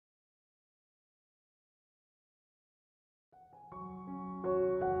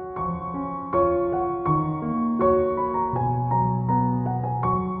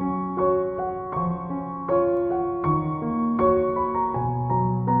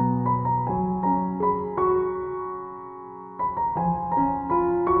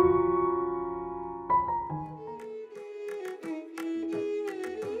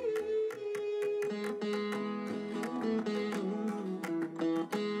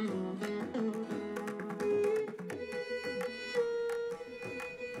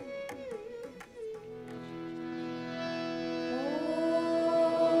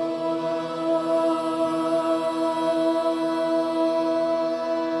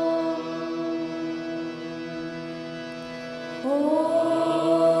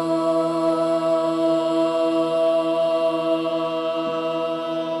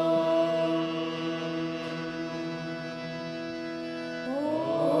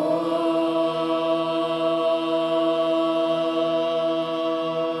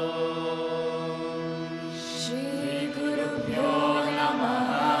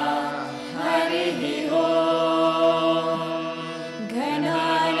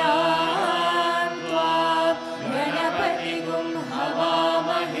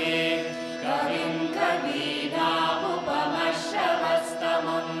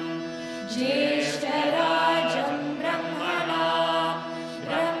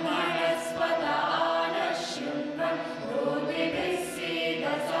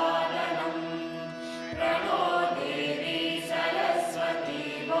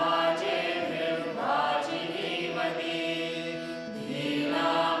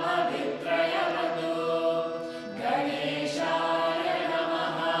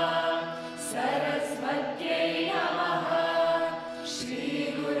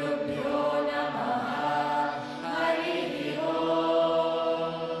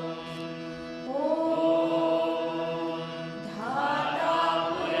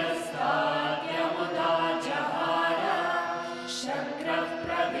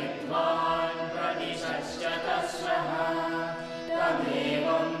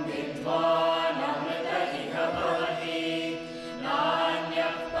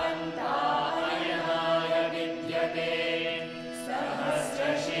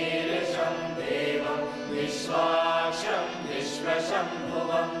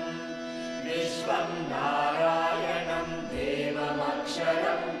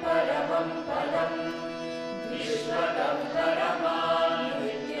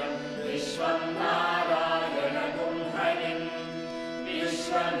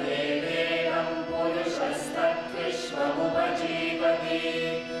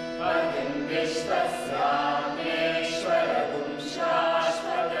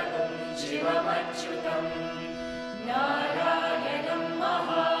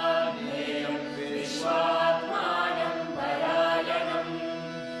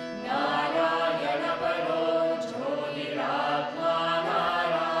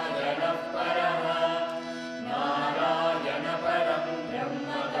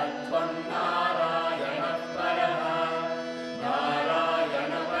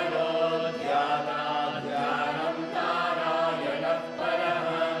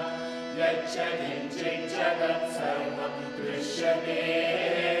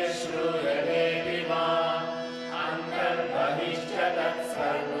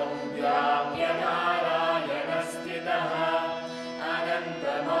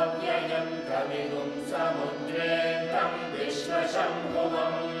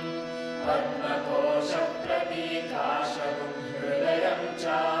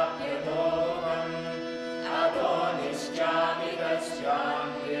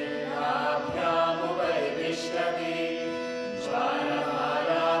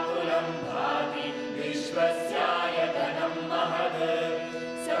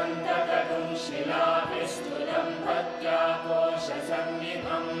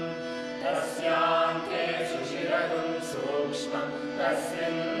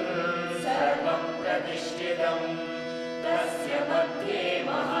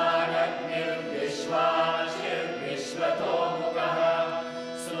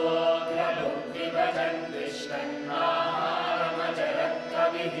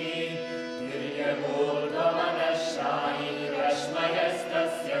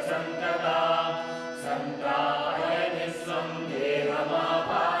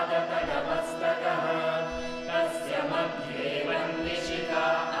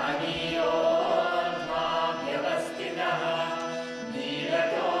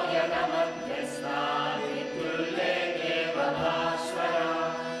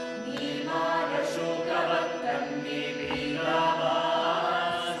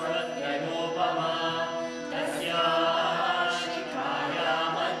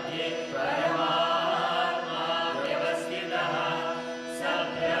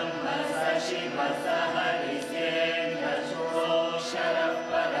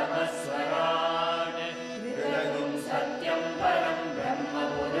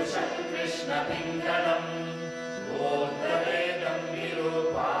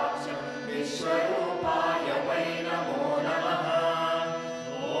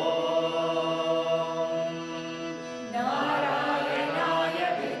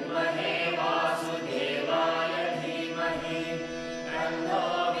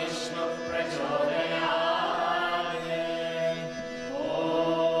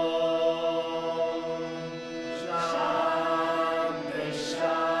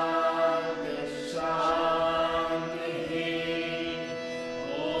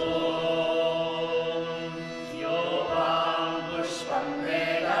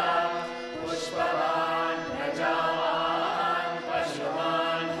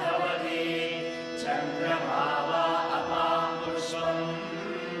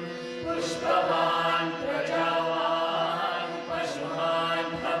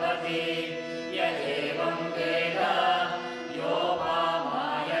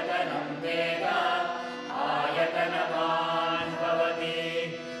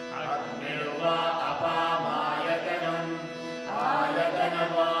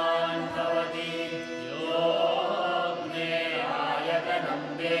आयतनवान् भवति यो अग्ने आयतनं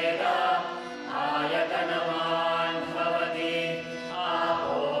वेद आयतनवान् भवति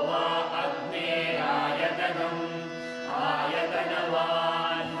आपो वा अग्नेरायतनम्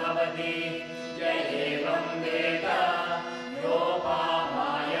आयतनवान् भवति य एवं वेद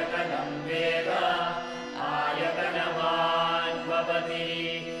योपामायतनं वेद आयतनवान् भवति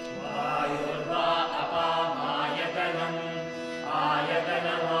वायुर्वा अपामायतनम्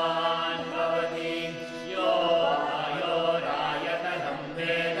आयतनवान् भवति यो वायोरायतनं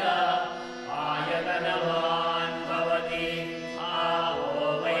वेद आयतनवान् भवति आपो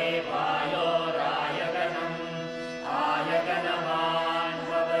वै वायोरायतनम् आयतनवान्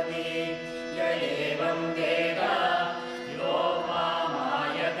भवति य एवं वेद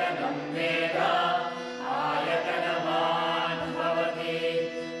योपामायतनं वेद आयतनवान् भवति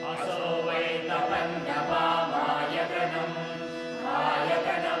असो वै तपन्नपामायतनम्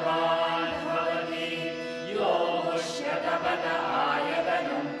आयतनवान् भवति यो मुष्यतपत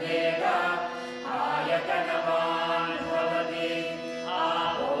आयतनं वेद आयतनवान् भवति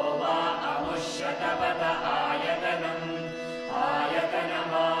आपो वा अमुष्यतपत आयतनम्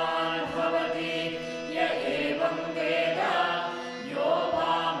आयतनवान् भवति य एवं वेद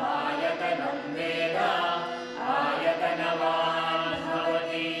योपामायतनं वेद आयतनवान्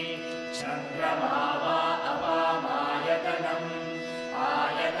भवति चन्द्रमा वा अपामायतनम्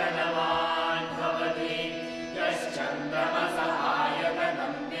आयतनवान् भवति यश्चन्द्रमस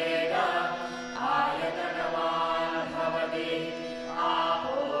आयतनं वेद आयतनवान् भवति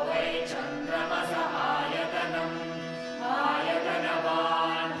आपो वै चन्द्रमस आयतनम्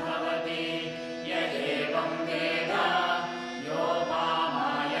आयतनवान् भवति य एवं वेद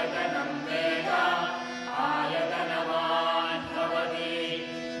योपामायतनं वेद आयतनवान् भवति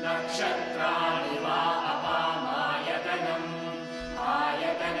नक्षत्राणि वा अपामायतनम्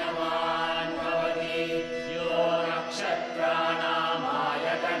आयतनवान् भवति यो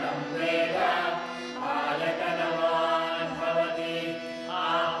नक्षत्राणामायतनं वेद आयतनवान् भवति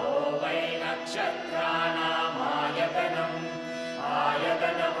आपो वै नक्षत्राणामायतनम्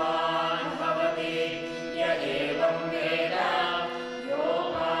आयतनवान् भवति य एवं वेद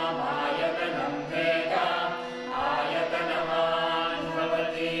योपामायतनं वेद आयतनवान्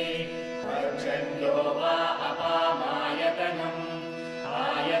भवति पर्जन्यो वा अपामायतनम्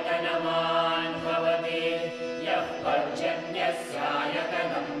आयतनवान् भवति यः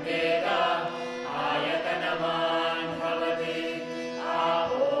पर्जन्यस्यायतनं वेद आयतनवान् भवति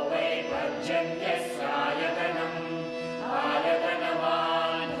आपो वै पर्जन्यस्यायतनम्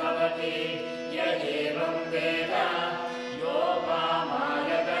आयतनवान् भवति य एवं वेद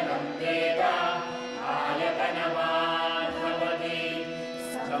योपामायतनं वेद आयतनवान् भवति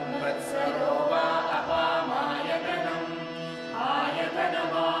संवत्सरो वा अपामायतनम्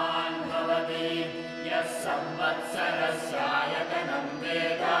आयतनवान् भवति यः संवत्सरस्यायतनं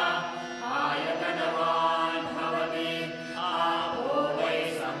वेद आयतनवान् भवति आपो वै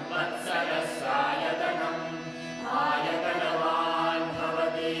संवत्सरस्यायतनम् आयतनवान्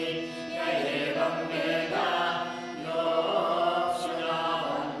भवति य एवं वेद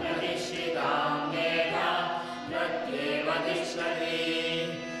योऽप्सुनां प्रतिष्ठितां वेद प्रत्येव तिष्ठति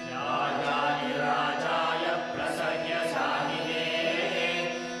राजाय राजाय प्रसर्यशालिने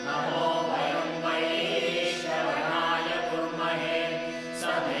नमो वयं वैश्रवणाय कुर्महे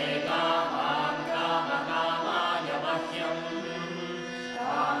समे कामां कामकामाय मह्यम्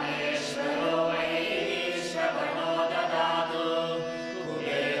कामेश्वरो वैश्रवणो ददातु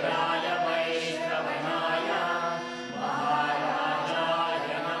कुबेराय वैश्रवणाय महाराजाय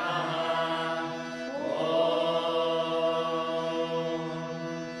नमः ॐ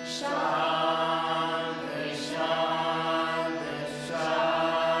शान्ति शान्ति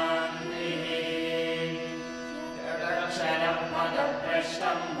शान्तिः यदक्षरं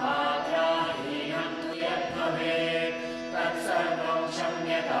पदभ्रष्टं मात्राहीनं तु यद्भवेत् तत्सर्वं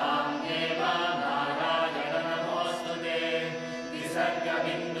क्षम्यतां देव नारायण नमोऽस्तु ते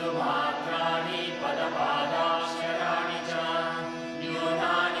विसर्गबिन्दुमात्राणि पदपादाक्षराणि च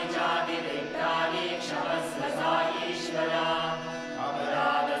न्यूनानि चातिरिक्तानि क्षमस्व ईश्वर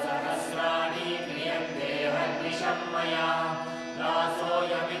अपराधसहस्राणि क्रियन्ते हर्निशं मया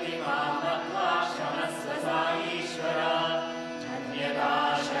दासोऽयमिति मां मत्वा क्षमस्व ईश्वर अन्यथा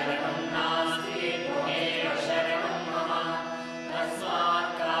शरणं नास्ति त्वमेव शरणं मम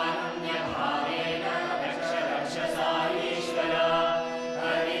तस्मात् कारुण्यभावेन रक्ष रक्ष ईश्वर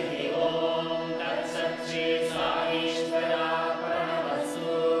हरिः ॐ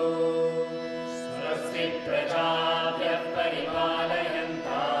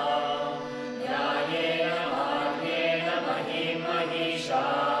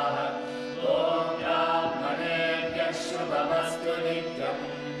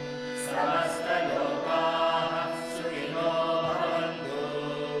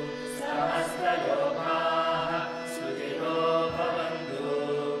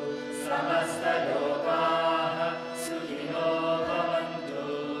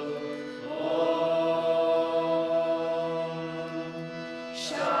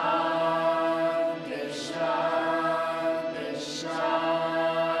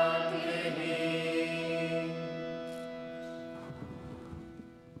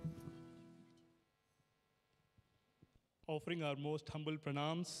offering our most humble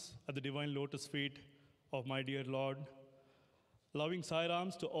pranams at the divine lotus feet of my dear Lord. Loving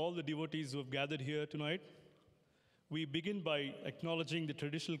Sairams to all the devotees who have gathered here tonight. We begin by acknowledging the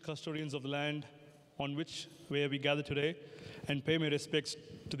traditional custodians of the land on which where we gather today and pay my respects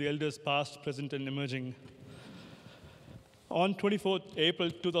to the elders past, present, and emerging. On 24th April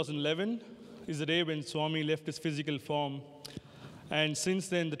 2011 is the day when Swami left his physical form, and since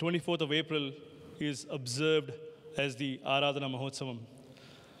then the 24th of April is observed as the ARADHANA Mahotsavam.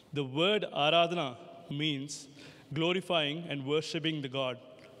 The word Aradhana means glorifying and worshipping the God.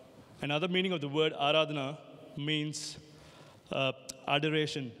 Another meaning of the word Aradhana means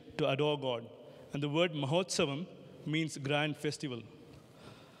adoration, to adore God. And the word Mahotsavam means grand festival.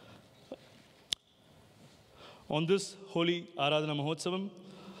 On this holy Aradhana Mahotsavam,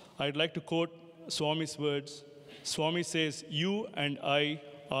 I'd like to quote Swami's words. Swami says, "You and I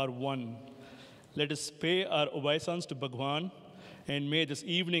are one. Let us pay our obeisance to Bhagwan, and may this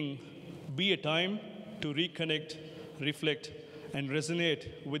evening be a time to reconnect, reflect, and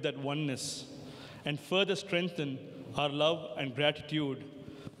resonate with that oneness, and further strengthen our love and gratitude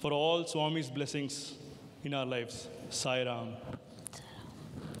for all Swami's blessings in our lives." Sai Ram.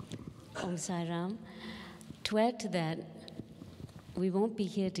 Om Sai Ram. To add to that, we won't be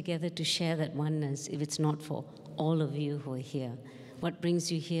here together to share that oneness if it's not for all of you who are here. What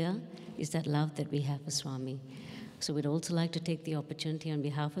brings you here is that love that we have for Swami. So we'd also like to take the opportunity on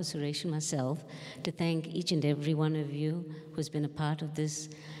behalf of Suresh and myself to thank each and every one of you who's been a part of this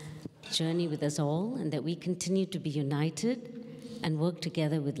journey with us all, and that we continue to be united and work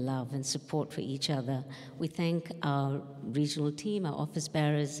together with love and support for each other. We thank our regional team, our office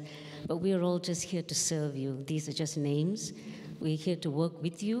bearers, but we are all just here to serve you. These are just names. We're here to work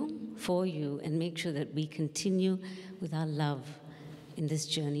with you, for you, and make sure that we continue with our love in this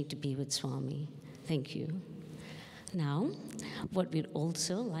journey to be with Swami. Thank you. Now, what we'd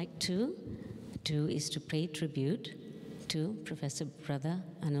also like to do is to pay tribute to Professor Brother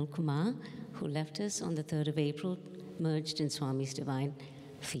Anil Kumar, who left us on the 3rd of April, merged in Swami's divine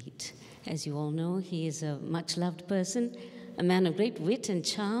feet. As you all know, he is a much-loved person, a man of great wit and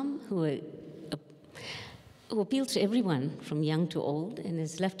charm who appeals to everyone from young to old, and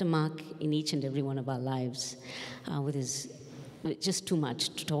has left a mark in each and every one of our lives with just too much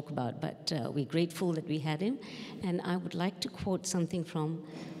to talk about, but we're grateful that we had him. And I would like to quote something from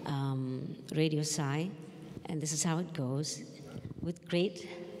Radio Sai, and this is how it goes. With great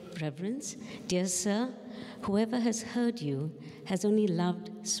reverence, dear sir, whoever has heard you has only loved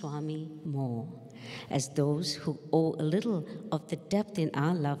Swami more. As those who owe a little of the depth in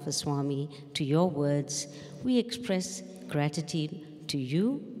our love for Swami to your words, we express gratitude to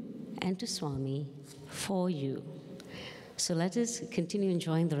you and to Swami for you. So let us continue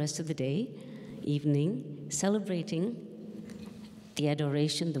enjoying the rest of the day, evening, celebrating the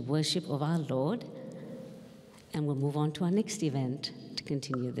adoration, the worship of our Lord, and we'll move on to our next event to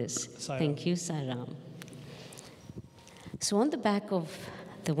continue this. Thank you, Sai Ram. So on the back of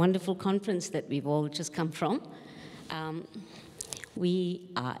the wonderful conference that we've all just come from, we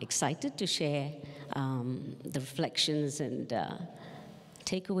are excited to share the reflections and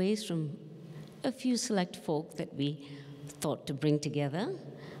takeaways from a few select folk that we thought to bring together.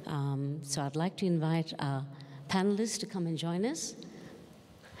 So I'd like to invite our panelists to come and join us.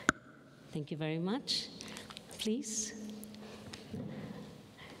 Thank you very much. Please.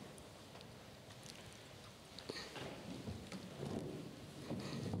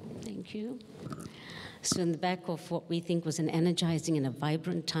 Thank you. So in the back of what we think was an energizing and a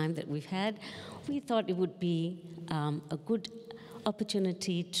vibrant time that we've had, we thought it would be a good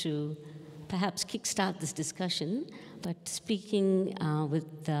opportunity to perhaps kickstart this discussion, but speaking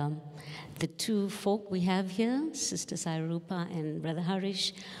with the two folk we have here, Sister Sairupa and Brother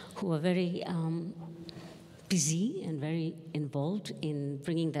Harish, who are very busy and very involved in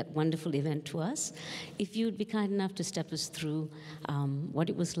bringing that wonderful event to us. If you'd be kind enough to step us through what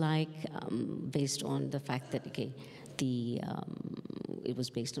it was like, based on the fact that, okay, it was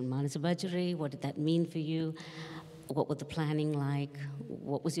based on Manasa Bhajare. What did that mean for you? What was the planning like?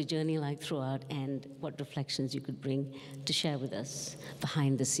 What was your journey like throughout? And what reflections you could bring to share with us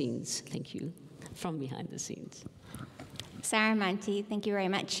behind the scenes? Thank you. From behind the scenes. Saramanti, thank you very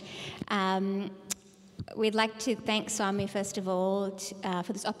much. We'd like to thank Swami, first of all,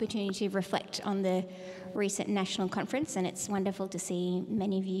 for this opportunity to reflect on the recent national conference, and it's wonderful to see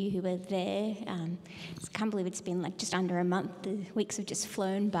many of you who were there. I can't believe it's been like just under a month. The weeks have just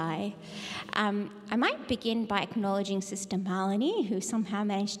flown by. I might begin by acknowledging Sister Malini, who somehow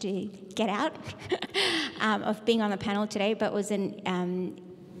managed to get out of being on the panel today, but was an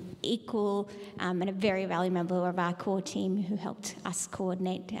equal and a very valued member of our core team who helped us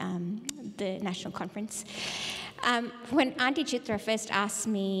coordinate the national conference. When Auntie Chitra first asked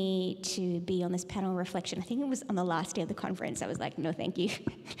me to be on this panel reflection, I think it was on the last day of the conference, I was like, no, thank you.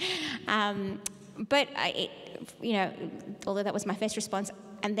 But although that was my first response,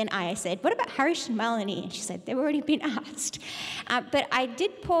 and then I said, what about Harish and Malini? And she said, they've already been asked. But I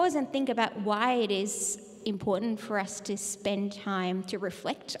did pause and think about why it is important for us to spend time to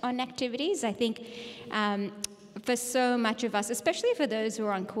reflect on activities. I think for so much of us, especially for those who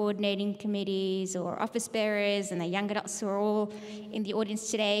are on coordinating committees or office bearers and the young adults who are all in the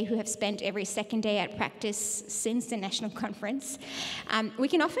audience today who have spent every second day at practice since the national conference, we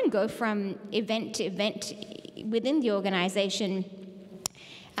can often go from event to event within the organisation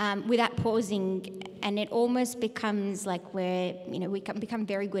without pausing, and it almost becomes like we become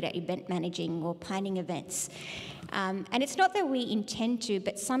very good at event managing or planning events. And it's not that we intend to,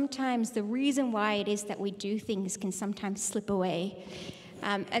 but sometimes the reason why it is that we do things can sometimes slip away.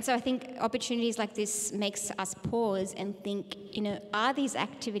 And so I think opportunities like this makes us pause and think, are these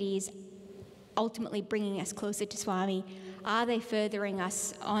activities ultimately bringing us closer to Swami? Are they furthering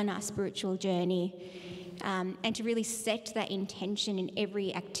us on our spiritual journey? And to really set that intention in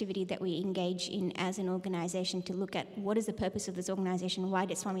every activity that we engage in as an organisation, to look at what is the purpose of this organisation, why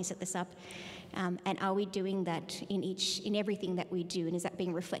did Swami set this up, and are we doing that in everything that we do, and is that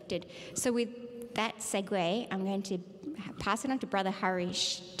being reflected? So with that segue, I'm going to pass it on to Brother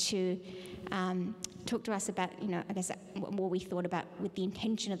Harish to talk to us about, I guess what we thought about with the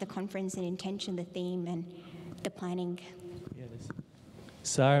intention of the conference and intention, the theme, and the planning.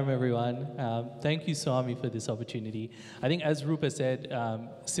 Saram, everyone. Thank you, Swami, for this opportunity. I think, as Rupa said,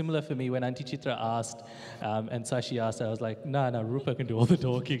 similar for me, when Auntie Chitra asked and Sashi asked, I was like, no, Rupa can do all the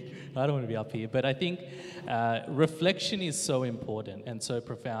talking. I don't want to be up here. But I think reflection is so important and so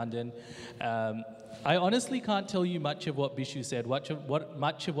profound. And I honestly can't tell you much of what Bishu said, much of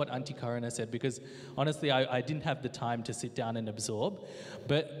what Auntie Karuna said, because honestly, I didn't have the time to sit down and absorb.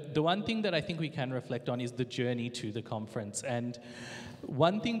 But the one thing that I think we can reflect on is the journey to the conference. And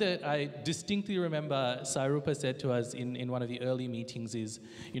one thing that I distinctly remember Sairupa said to us in one of the early meetings is,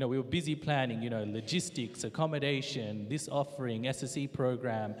 we were busy planning, logistics, accommodation, this offering, SSE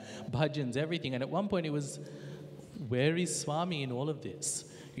program, bhajans, everything. And at one point it was, where is Swami in all of this?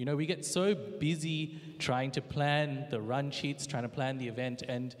 We get so busy trying to plan the run sheets, trying to plan the event,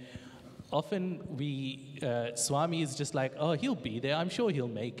 and often Swami is just like, oh, he'll be there. I'm sure he'll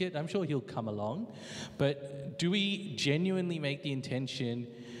make it. I'm sure he'll come along. But do we genuinely make the intention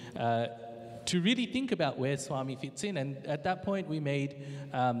to really think about where Swami fits in? And at that point, we made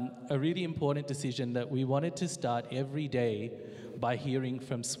a really important decision that we wanted to start every day by hearing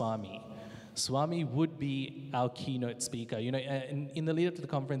from Swami. Swami would be our keynote speaker. In the lead up to the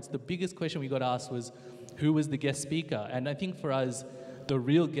conference, the biggest question we got asked was, who was the guest speaker? And I think for us, the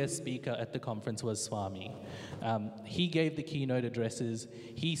real guest speaker at the conference was Swami. He gave the keynote addresses.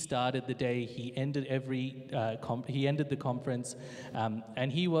 He started the day. He ended the conference,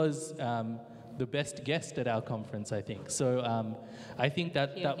 and he was the best guest at our conference, I think. So I think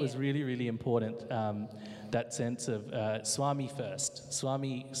that was really, really important. That sense of Swami first,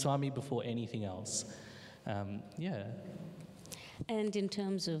 Swami before anything else. Yeah. And in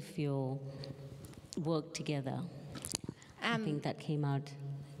terms of your work together, I think that came out,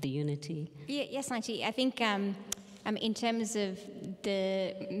 the unity. Yes, Auntie. I think in terms of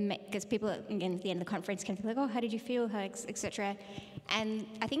because people, again, at the end of the conference can be like, oh, how did you feel, etc. And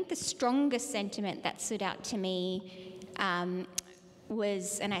I think the strongest sentiment that stood out to me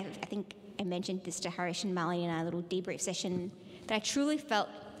was, and I think I mentioned this to Harish and Malini in our little debrief session, that I truly felt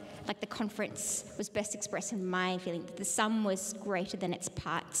like the conference was best expressed in my feeling, that the sum was greater than its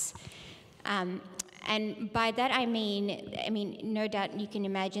parts. And by that I mean, no doubt you can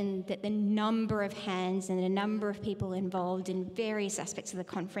imagine that the number of hands and the number of people involved in various aspects of the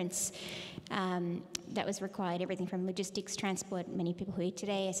conference that was required, everything from logistics, transport, many people who are here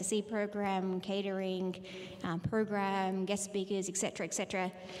today, SSE program, catering, program, guest speakers, etc.,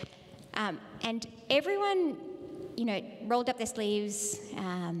 etc. And everyone, rolled up their sleeves,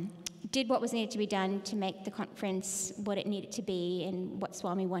 did what was needed to be done to make the conference what it needed to be and what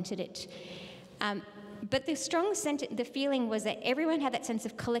Swami wanted it. But the feeling was that everyone had that sense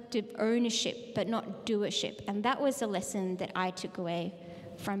of collective ownership, but not doership. And that was the lesson that I took away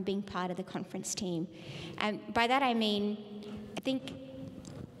from being part of the conference team. And by that I mean, I think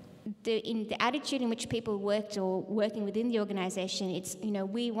in the attitude in which people worked or working within the organisation, it's,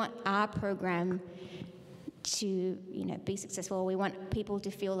 we want our program to, be successful. We want people to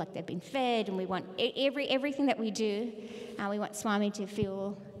feel like they've been fed, and we want everything that we do, we want Swami to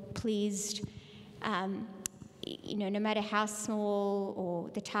feel pleased. No matter how small or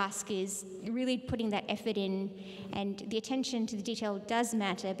the task is, really putting that effort in, and the attention to the detail does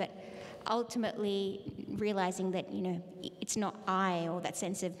matter, but ultimately realizing that, it's not I, or that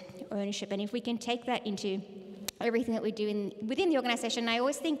sense of ownership. And if we can take that into everything that we do within the organisation, I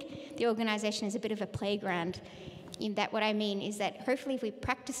always think the organisation is a bit of a playground, in that what I mean is that hopefully if we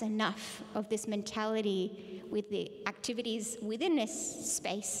practice enough of this mentality with the activities within this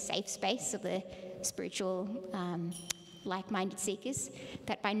space, safe space of the spiritual like-minded seekers,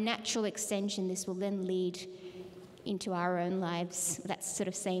 that by natural extension this will then lead into our own lives, that sort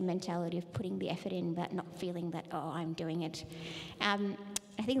of same mentality of putting the effort in but not feeling that, oh, I'm doing it.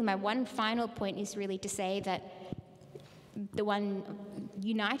 I think my one final point is really to say that the one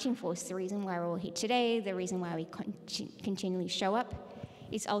uniting force, the reason why we're all here today, the reason why we continually show up,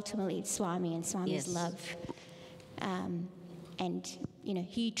 is ultimately Swami and Swami's love. And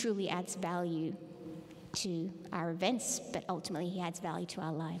he truly adds value to our events, but ultimately he adds value to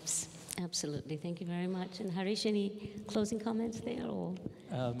our lives. Absolutely. Thank you very much. And Harish, any closing comments there? Or?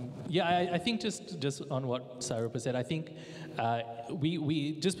 I think just on what Sarupa said, I think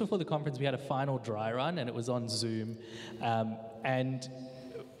we just before the conference we had a final dry run, and it was on Zoom, and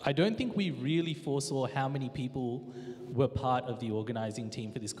I don't think we really foresaw how many people were part of the organizing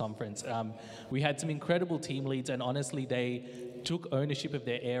team for this conference. We had some incredible team leads, and honestly they took ownership of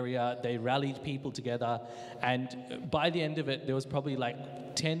their area, they rallied people together, and by the end of it there was probably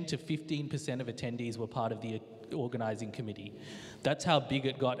like 10 to 15% of attendees were part of the organizing committee. That's how big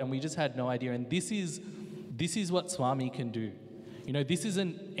it got, and we just had no idea. And this is what Swami can do. This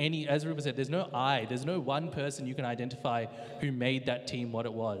isn't any, as Rupa said, there's no one person you can identify who made that team what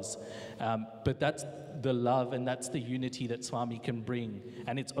it was. But that's the love and that's the unity that Swami can bring,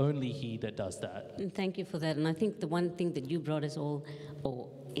 and it's only he that does that. And thank you for that. And I think the one thing that you brought us all, or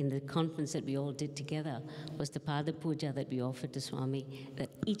in the conference that we all did together, was the Pada Puja that we offered to Swami, that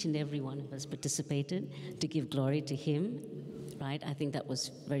each and every one of us participated to give glory to him, right? I think that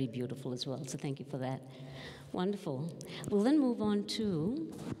was very beautiful as well, so thank you for that. Wonderful. We'll then move on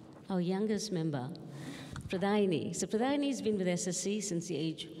to our youngest member, Pradhayini. So Pradhayini's been with SSC since the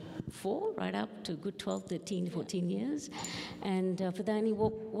age 4, right up to a good 12, 13, 14 years. And Pradhayini,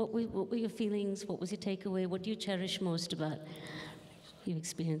 what were your feelings? What was your takeaway? What do you cherish most about your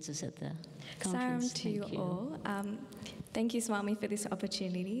experiences at the conference? Saram to you all. Thank you, Swami, for this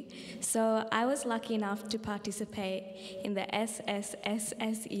opportunity. So I was lucky enough to participate in the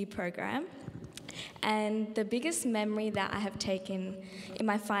SSSGC program. And the biggest memory that I have taken in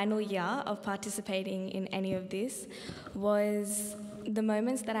my final year of participating in any of this was the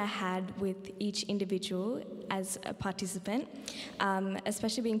moments that I had with each individual as a participant,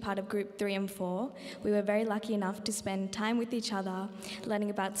 especially being part of group 3 and 4. We were very lucky enough to spend time with each other, learning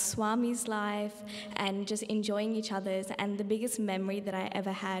about Swami's life and just enjoying each other's. And the biggest memory that I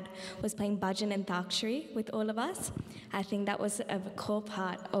ever had was playing Bhajana and Antakshari with all of us. I think that was a core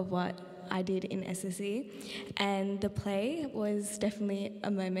part of what I did in SSE, and the play was definitely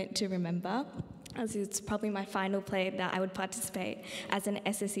a moment to remember, as it's probably my final play that I would participate as an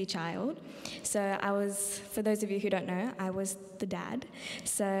SSE child. So I was, for those of you who don't know, I was the dad.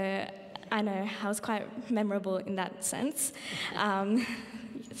 So I know I was quite memorable in that sense.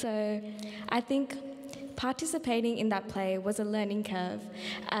 So I think participating in that play was a learning curve,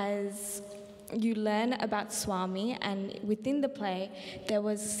 as you learn about Swami, and within the play there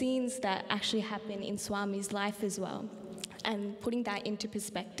was scenes that actually happen in Swami's life as well. And putting that into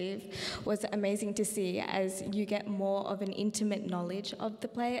perspective was amazing to see, as you get more of an intimate knowledge of the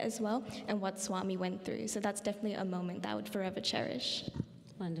play as well and what Swami went through. So that's definitely a moment that I would forever cherish.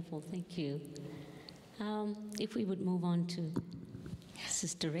 Wonderful, thank you. If we would move on to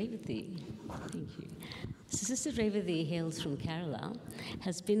Sister Revathi. Thank you. So Sister Revathi hails from Kerala,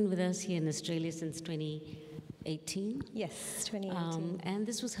 has been with us here in Australia since 2018. Yes, 2018. And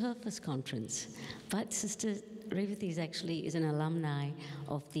this was her first conference. But Sister Revathi is an alumni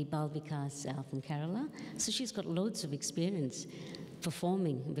of the Bal Vikas from Kerala. So she's got loads of experience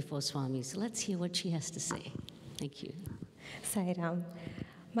performing before Swami. So let's hear what she has to say. Thank you. Sai Ram.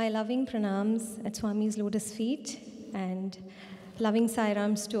 My loving pranams at Swami's lotus feet, and loving Sai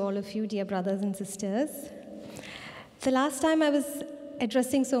Rams to all of you, dear brothers and sisters. The last time I was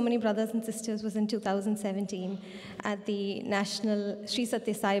addressing so many brothers and sisters was in 2017 at the National Sri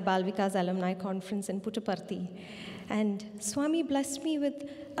Sathya Sai Bal Vikas Alumni Conference in Puttaparthi. And Swami blessed me with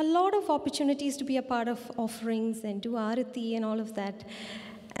a lot of opportunities to be a part of offerings and do Aarthi and all of that.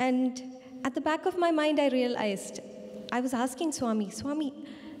 And at the back of my mind, I realized, I was asking Swami,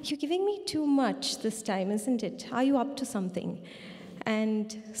 you're giving me too much this time, isn't it? Are you up to something?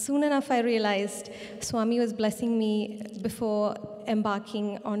 And soon enough, I realized Swami was blessing me before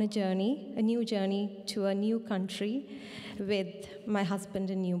embarking on a new journey to a new country with my husband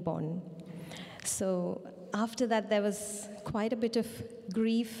and newborn. So after that, there was quite a bit of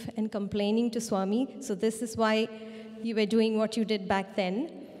grief and complaining to Swami. So this is why you were doing what you did back then.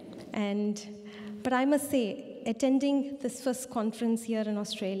 But I must say, attending this first conference here in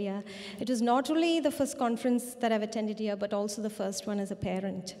Australia, it was not only the first conference that I've attended here, but also the first one as a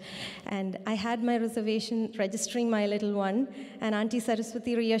parent. And I had my reservation registering my little one, and Auntie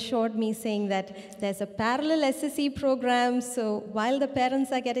Saraswati reassured me saying that there's a parallel SSE program, so while the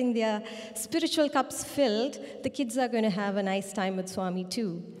parents are getting their spiritual cups filled, the kids are going to have a nice time with Swami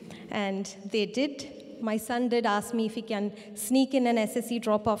too. And they did. My son did ask me if he can sneak in an SSE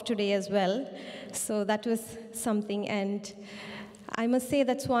drop-off today as well. So that was something. And I must say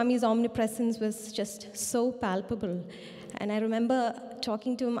that Swami's omnipresence was just so palpable. And I remember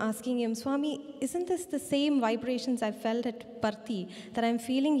talking to him, asking him, Swami, isn't this the same vibrations I felt at Parthi that I'm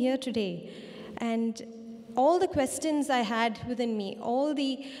feeling here today? And all the questions I had within me, all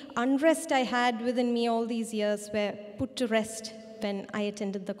the unrest I had within me all these years were put to rest when I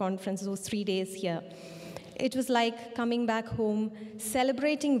attended the conference, those 3 days here. It was like coming back home,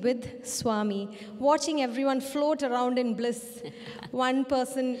 celebrating with Swami, watching everyone float around in bliss. One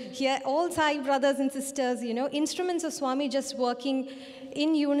person here, all Sai brothers and sisters, instruments of Swami just working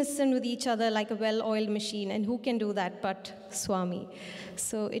in unison with each other like a well-oiled machine. And who can do that but Swami?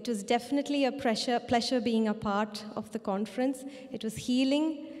 So it was definitely a pleasure being a part of the conference. It was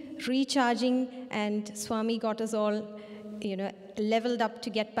healing, recharging, and Swami got us all leveled up to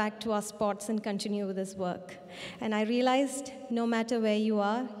get back to our spots and continue with his work. And I realized no matter where you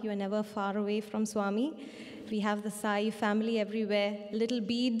are never far away from Swami. We have the Sai family everywhere, little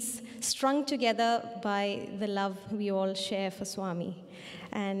beads strung together by the love we all share for Swami.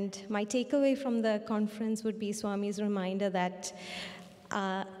 And my takeaway from the conference would be Swami's reminder that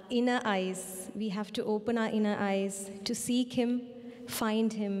our inner eyes, we have to open our inner eyes to seek him,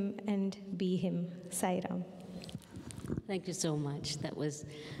 find him, and be him. Sai Ram. Thank you so much. That was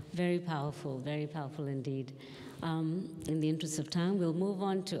very powerful indeed. In the interest of time, we'll move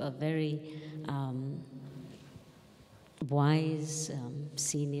on to a very wise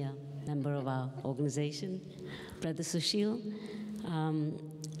senior member of our organization, Brother Sushil.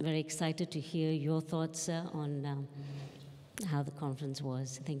 Very excited to hear your thoughts on how the conference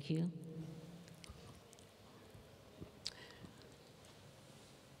was. Thank you.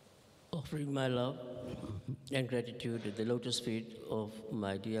 Offering my love and gratitude at the lotus feet of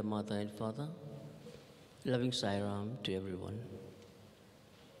my dear mother and father, loving Sai Ram to everyone.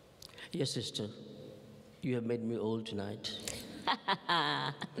 Yes, sister, you have made me old tonight.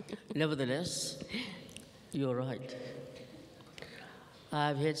 Nevertheless, you're right.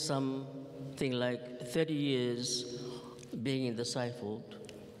 I've had something like 30 years being in the Sai fold,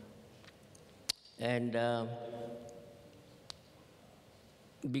 and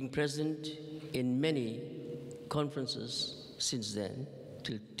being present in many conferences since then,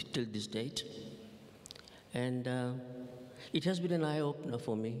 till this date. And it has been an eye-opener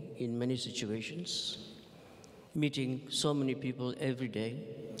for me in many situations, meeting so many people every day,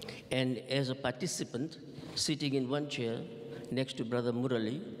 and as a participant, sitting in one chair next to Brother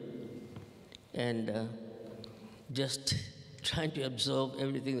Murali, and just trying to absorb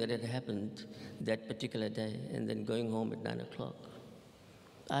everything that had happened that particular day, and then going home at 9 o'clock.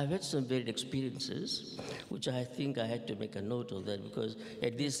 I've had some varied experiences, which I think I had to make a note of that, because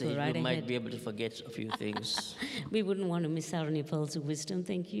at this age, we might be able to forget a few things. We wouldn't want to miss out on your pearls of wisdom.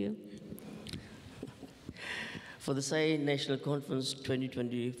 Thank you. For the Sai National Conference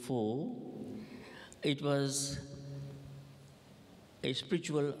 2024, it was a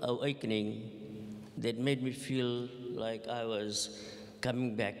spiritual awakening that made me feel like I was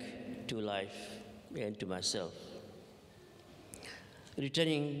coming back to life and to myself,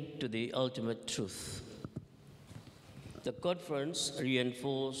 returning to the ultimate truth. The conference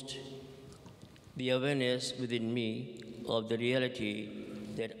reinforced the awareness within me of the reality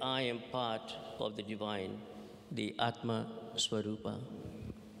that I am part of the divine, the Atma Swarupa.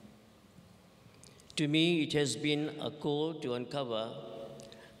 To me, it has been a call to uncover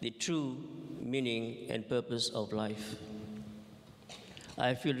the true meaning and purpose of life.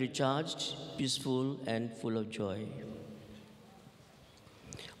 I feel recharged, peaceful, and full of joy.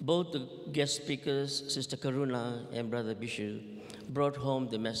 Both the guest speakers, Sister Karuna and Brother Bishu, brought home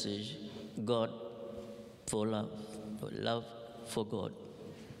the message, God for love, or love for God.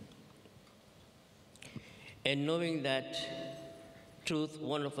 And knowing that truth,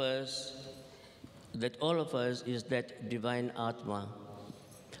 one of us that all of us is that divine Atma.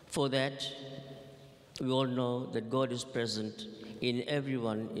 For that, we all know that God is present in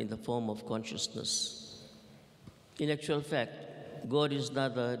everyone in the form of consciousness. In actual fact, God is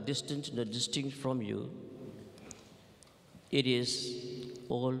neither distant nor distinct from you. It is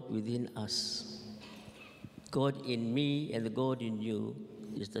all within us. God in me and the God in you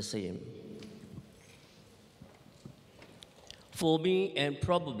is the same. For me, and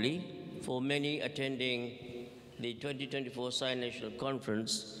probably for many attending the 2024 Sai National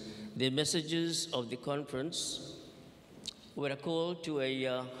Conference, the messages of the conference were a call to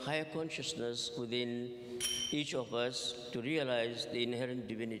a higher consciousness within each of us to realize the inherent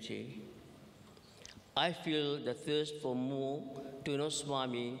divinity. I feel the thirst for more to know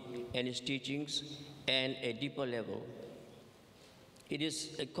Swami and his teachings and a deeper level. It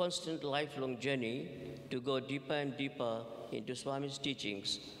is a constant lifelong journey to go deeper and deeper into Swami's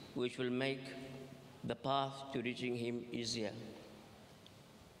teachings, which will make the path to reaching him easier.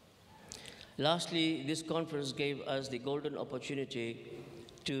 Lastly, this conference gave us the golden opportunity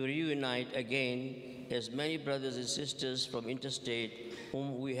to reunite again as many brothers and sisters from interstate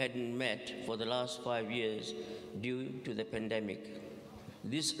whom we hadn't met for the last 5 years due to the pandemic.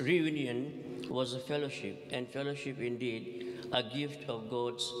 This reunion was a fellowship, and fellowship indeed, a gift of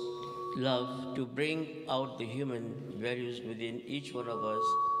God's love to bring out the human values within each one of us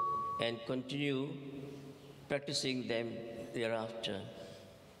and continue practicing them thereafter.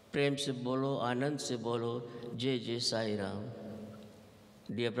 Prem se bolo, Anand se bolo, Jai Jai Sai Ram.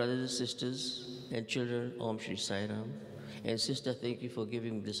 Dear brothers and sisters and children, Om Shri Sai Ram. And sister, thank you for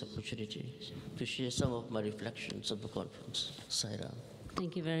giving me this opportunity to share some of my reflections of the conference. Sai Ram.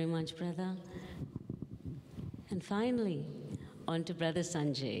 Thank you very much, brother. And finally, on to Brother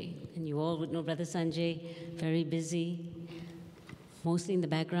Sanjay. And you all would know Brother Sanjay, very busy, mostly in the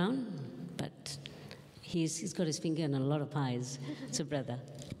background, but he's got his finger in a lot of pies. So, brother,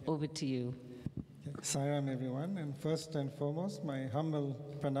 over to you. Sai Ram, everyone. And first and foremost, my humble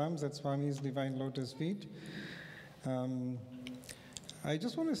pranams at Swami's Divine Lotus feet. I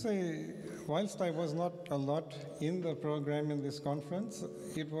just want to say, whilst I was not a lot in the program in this conference,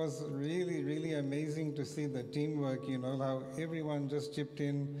 it was really, really amazing to see the teamwork, you know, how everyone just chipped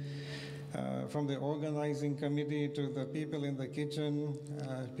in, from the organizing committee to the people in the kitchen,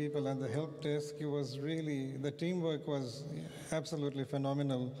 people at the help desk. It was really, the teamwork was absolutely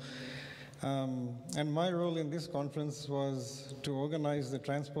phenomenal. And my role in this conference was to organize the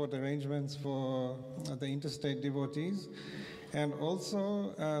transport arrangements for the interstate devotees, and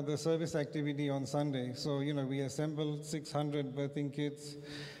also the service activity on Sunday. So, you know, we assembled 600 birthing kits.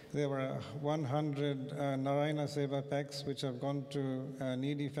 There were 100 Narayana Seva packs, which have gone to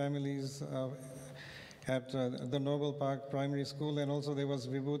needy families at the Noble Park Primary School, and also there was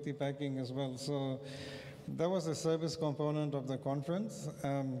Vibhuti packing as well. So that was a service component of the conference.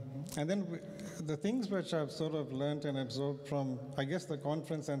 And then the things which I've sort of learned and absorbed from, I guess, the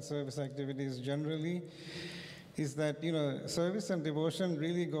conference and service activities generally, is that, you know, service and devotion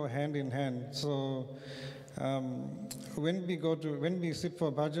really go hand in hand. So when we sit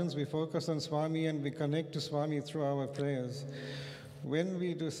for bhajans, we focus on Swami and we connect to Swami through our prayers. When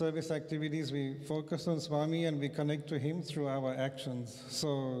we do service activities, we focus on Swami and we connect to him through our actions.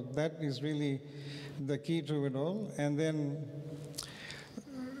 So that is really the key to it all. And then,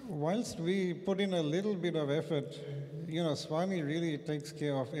 whilst we put in a little bit of effort, you know, Swami really takes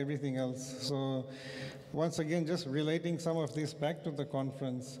care of everything else. So once again, just relating some of this back to the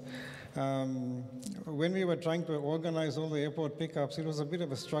conference, when we were trying to organize all the airport pickups, it was a bit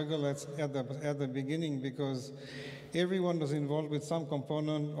of a struggle at the beginning, because everyone was involved with some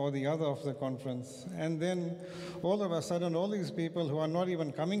component or the other of the conference. And then all of a sudden, all these people who are not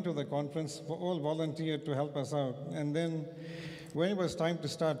even coming to the conference all volunteered to help us out. And then when it was time to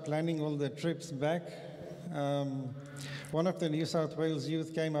start planning all the trips back, one of the New South Wales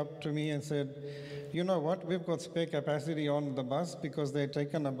youth came up to me and said, you know what, we've got spare capacity on the bus, because they'd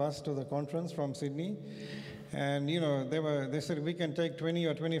taken a bus to the conference from Sydney. And, you know, they said, we can take 20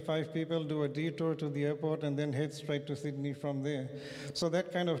 or 25 people, do a detour to the airport, and then head straight to Sydney from there. So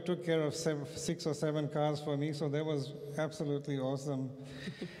that kind of took care of 6 or 7 cars for me, so that was absolutely awesome.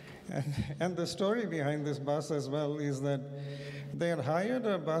 And the story behind this bus as well is that they had hired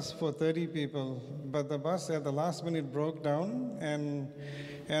a bus for 30 people, but the bus at the last minute broke down, and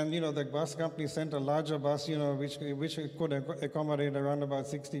you know, the bus company sent a larger bus, you know, which could accommodate around about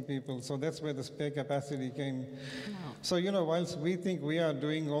 60 people. So that's where the spare capacity came. Wow. So, you know, whilst we think we are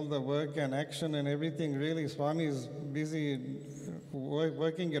doing all the work and action and everything, really Swami is busy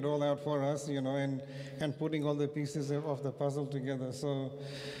working it all out for us, and putting all the pieces of the puzzle together. So,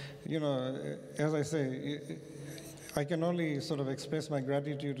 as I say, I can only sort of express my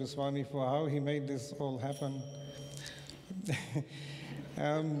gratitude to Swami for how he made this all happen.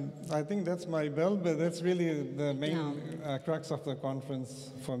 I think that's my bell, but that's really the main crux of the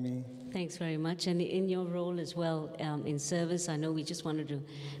conference for me. Thanks very much. And in your role as well in service, I know we just wanted to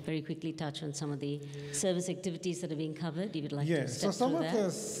very quickly touch on some of the service activities that are being covered. You would like to step so some through of that?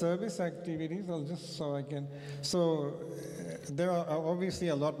 the service activities, so there are obviously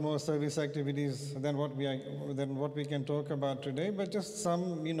a lot more service activities than what we can talk about today, but just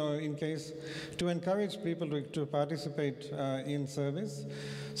some, in case to encourage people to participate in service.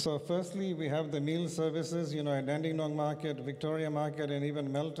 So firstly, we have the meal services, at Dandenong Market, Victoria Market, and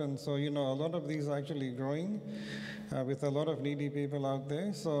even Melton. So, a lot of these are actually growing with a lot of needy people out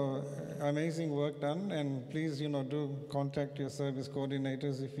there. So amazing work done, and please, do contact your service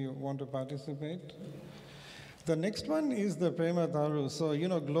coordinators if you want to participate. The next one is the Prema Daru. So,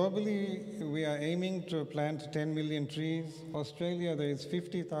 globally, we are aiming to plant 10 million trees. Australia, there is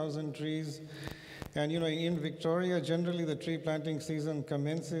 50,000 trees. And, in Victoria, generally the tree planting season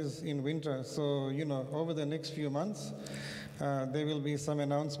commences in winter. So, over the next few months, there will be some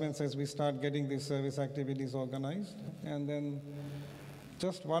announcements as we start getting these service activities organized. And then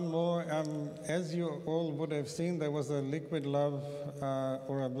just one more, as you all would have seen, there was a Liquid Love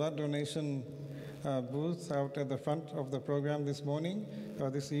or a blood donation booth out at the front of the program this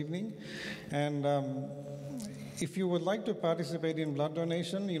evening. And if you would like to participate in blood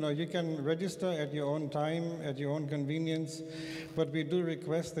donation, you can register at your own time, at your own convenience, but we do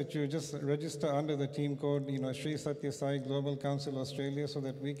request that you just register under the team code, Sri Sathya Sai Global Council Australia, so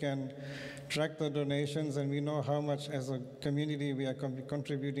that we can track the donations and we know how much as a community we are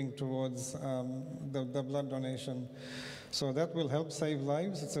contributing towards the blood donation. So that will help save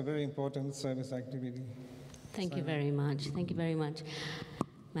lives. It's a very important service activity. Thank you very much. Thank you very much.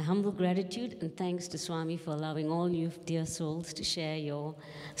 My humble gratitude and thanks to Swami for allowing all you dear souls to share your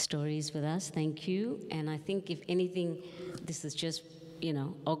stories with us. Thank you. And I think, if anything, this has just,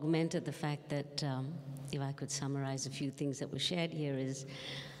 augmented the fact that, if I could summarize a few things that were shared here, is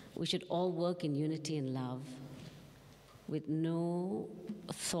we should all work in unity and love with no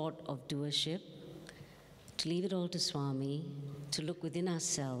thought of doership, to leave it all to Swami, to look within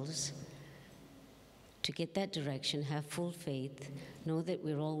ourselves, to get that direction, have full faith, know that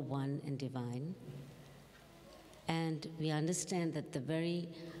we're all one and divine. And we understand that the very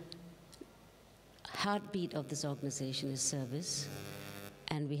heartbeat of this organization is service,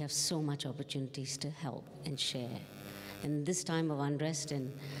 and we have so much opportunities to help and share. And this time of unrest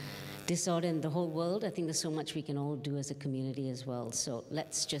and disorder in the whole world, I think there's so much we can all do as a community as well. So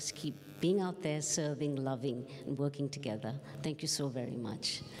let's just keep being out there, serving, loving, and working together. Thank you so very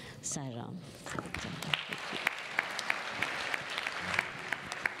much. Sai Ram.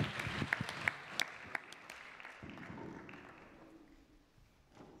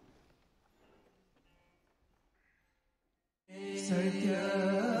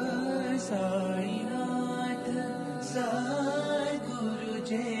 Sathya Sai Nath Sai Guru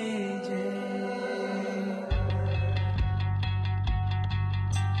Jai Jai.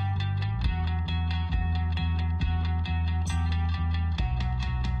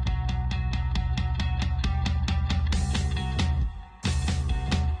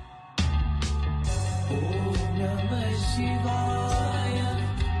 Om Namah Shivaya.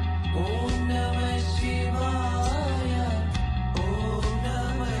 Om Namah Shivaya. Om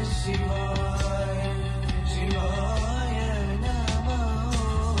Namah Shivaya. Shivaya Namah.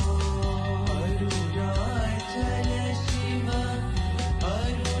 Arunachala Shiva.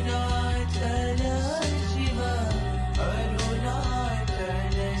 Arunachala Shiva. Arunachala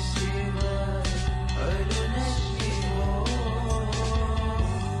Shiva. Aruna Shiva.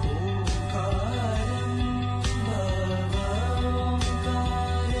 Omkaram Bhava.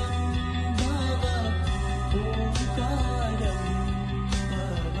 Omkaram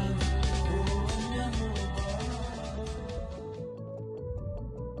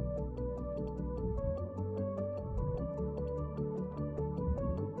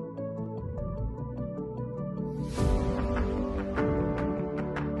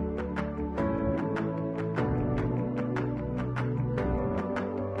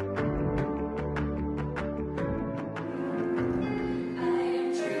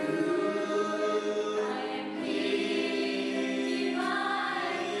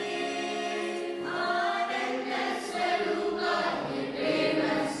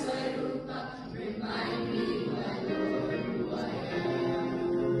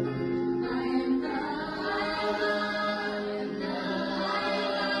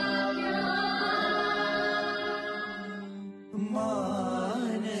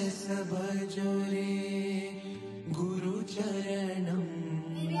भजरे गुरुचरणं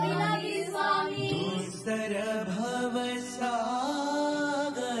दुस्तर भवसागर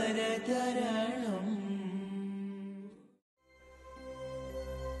तरणम्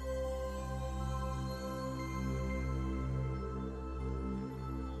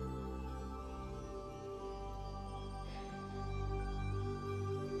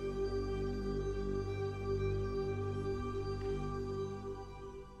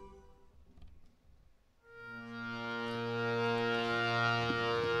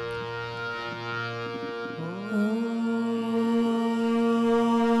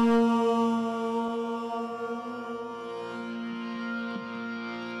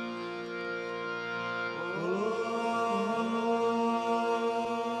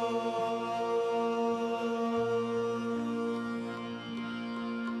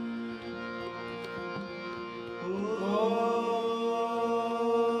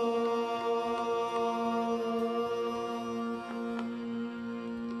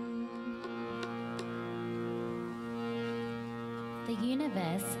The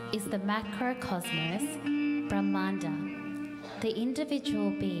universe is the macrocosmos, Brahmanda. The individual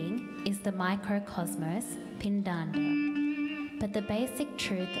being is the microcosmos, Pindanda. But the basic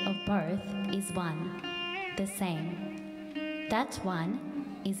truth of both is one, the same. That one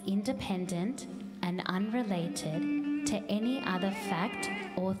is independent and unrelated to any other fact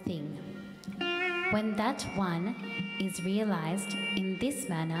or thing. When that one is realized in this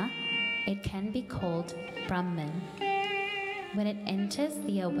manner, it can be called Brahman. When it enters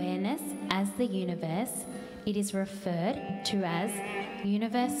the awareness as the universe, it is referred to as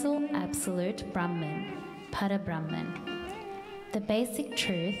Universal Absolute Brahman, Parabrahman. The basic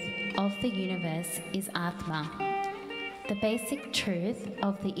truth of the universe is Atma. The basic truth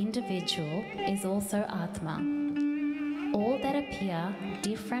of the individual is also Atma. All that appear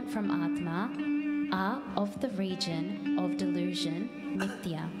different from Atma are of the region of delusion,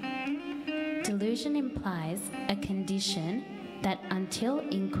 Mithya. Delusion implies a condition that until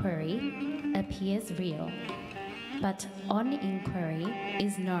inquiry appears real, but on inquiry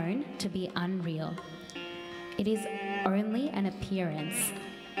is known to be unreal. It is only an appearance,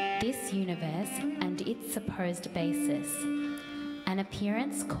 this universe and its supposed basis, an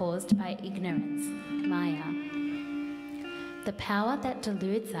appearance caused by ignorance, Maya. The power that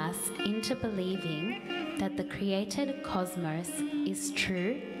deludes us into believing that the created cosmos is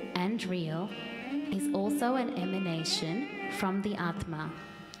true and real is also an emanation from the Atma.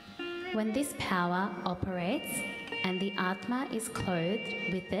 When this power operates and the Atma is clothed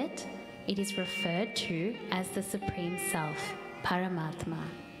with it, it is referred to as the Supreme Self, Paramatma.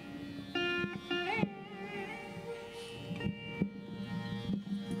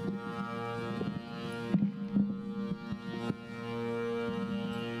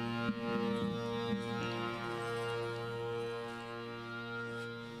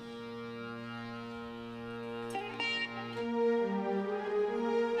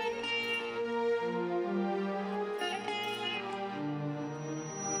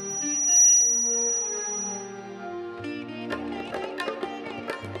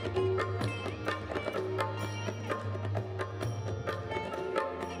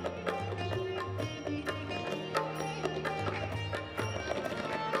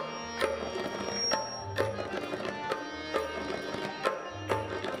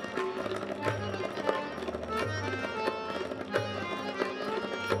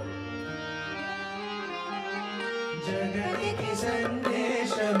 जगति की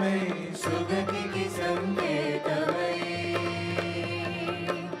संदेशमय सुगति की संकेतमय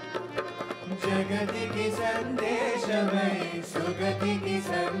जगति की संदेशमय सुगति की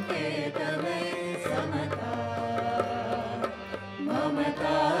संकेतमय समता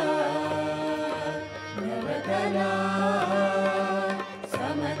ममता नवतला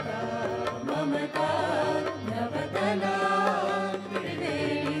समता ममता नवतला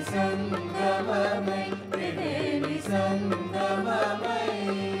त्रिवेणी संगममय त्रिवेणी संगममय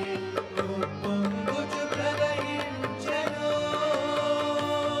उप्पुंगुच प्रवहिंचनो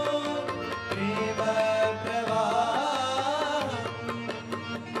प्रेम प्रवाहम्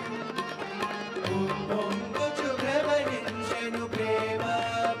उप्पुंगुच प्रवहिंचनु प्रेम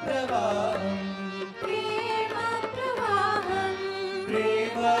प्रवाहम् प्रेम प्रवाहम्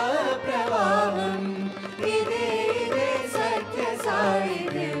प्रेम प्रवाहम् इदे इदे सत्य साई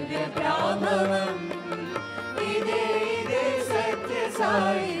दिव्य प्राभवम् इदे इदे सत्य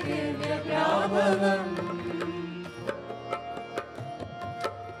साई दिव्य प्राभवम्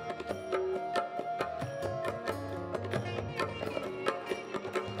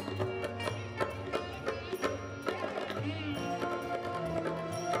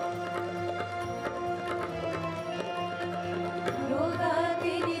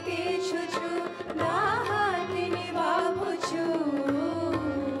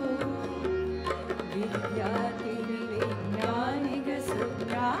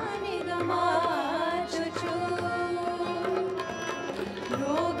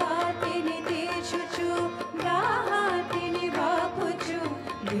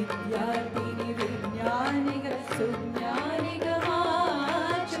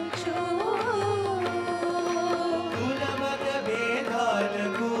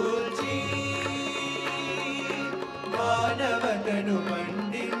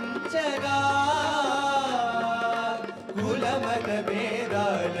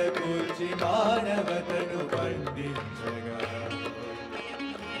వచ్చి మానవతను పండించగా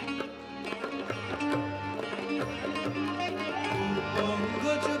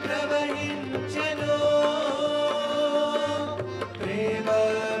పొంగుచు ప్రవహించెను ప్రేమ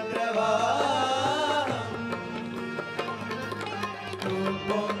ప్రవాహం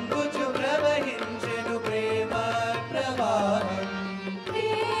పొంగుచు ప్రవహించెను ప్రేమ ప్రవాహం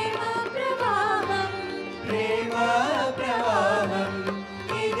ప్రేమ ప్రవాహం ప్రేమ ప్రవాహం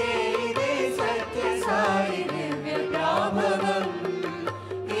ఇదే ఇదే సత్య సాయి దివ్య ప్రాభవం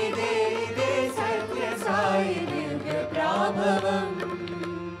ఇదే ఇదే సత్య సాయి దివ్య ప్రాభవం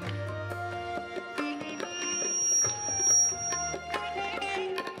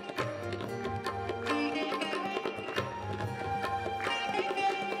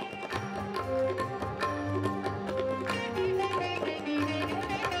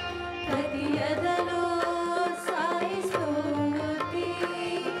ప్రతి ఎదలో సాయి స్ఫూర్తి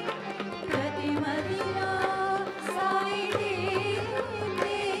ప్రతి మదిలో సాయి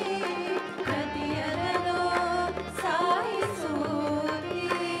దీప్తి ప్రతి ఎదలో సాయి స్ఫూర్తి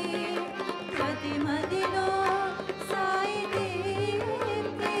ప్రతి మదిలో సాయి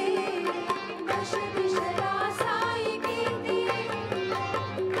దీప్తి దశ దిశలా సాయి కీర్తి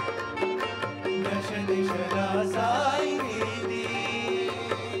దశ దిశలా సాయి కీర్తి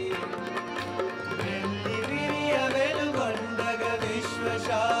వెల్లి విరియ వెలుగొండగ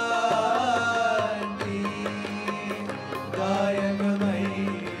విశ్వశాంతి దాయకమై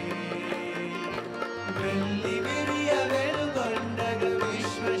వెల్లి విరియ వెలుగొండగ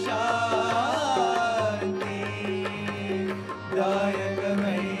విశ్వశాంతి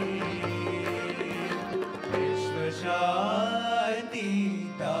దాయకమై విశ్వశాంతి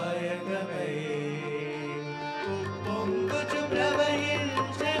దాయకమై పొంగుచు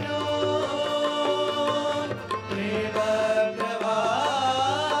ప్రవహించెను ప్రేమ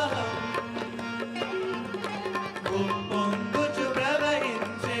ప్రవాహం పొంగుచు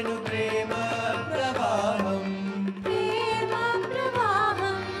ప్రవహించెను ప్రేమ ప్రవాహం ప్రేమ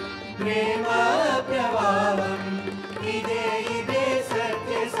ప్రవాహం ప్రేమ ప్రవాహం ఇదే ఇదే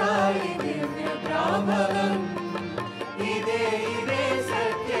సత్య సాయి దివ్య ప్రాభవం ఇదే ఇదే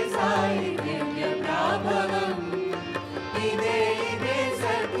సత్య సాయి దివ్య ప్రాభవం ఇదే ఇదే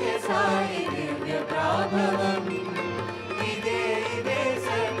సత్య సాయి దివ్య ప్రాభవం ఇదే ఇదే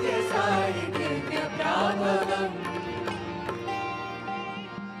సత్య సాయి దివ్య ప్రాభవం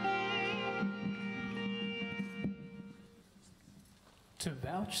To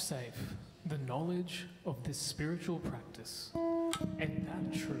vouchsafe the knowledge of this spiritual practice and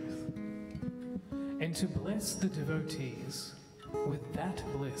that truth, and to bless the devotees with that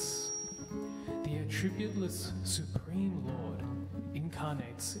bliss, the attributeless Supreme Lord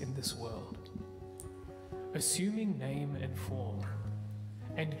incarnates in this world, assuming name and form,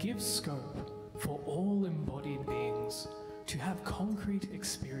 and gives scope for all embodied beings to have concrete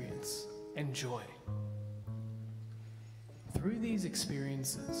experience and joy. Through these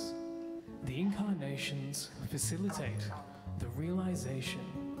experiences, the incarnations facilitate the realization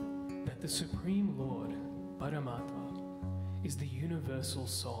that the Supreme Lord, Paramatma, is the universal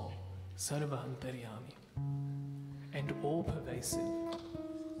soul, Sarvahantaryami, and all-pervasive,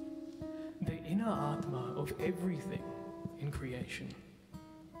 the inner Atma of everything in creation.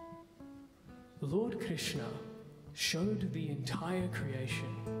 Lord Krishna showed the entire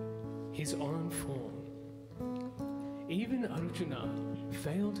creation his own form. Even Arjuna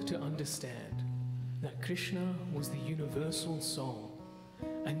failed to understand that Krishna was the universal soul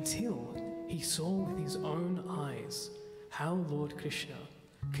until he saw with his own eyes how Lord Krishna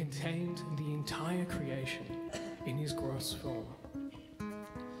contained the entire creation in his gross form.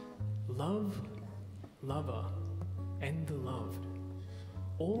 Love, lover, and the loved,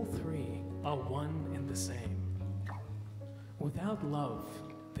 all three are one and the same. Without love,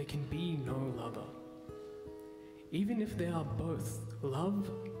 there can be no lover. Even if they are both love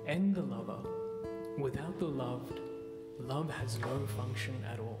and the lover, without the loved, love has no function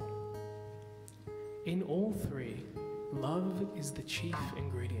at all. In all three, love is the chief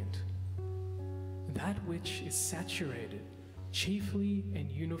ingredient, that which is saturated chiefly and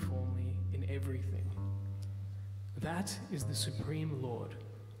uniformly in everything. That is the Supreme Lord,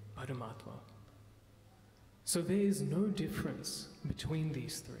 Paramatma. So there is no difference between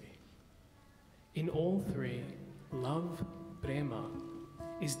these three. In all three, love, Prema,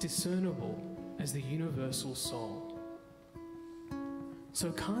 is discernible as the universal soul.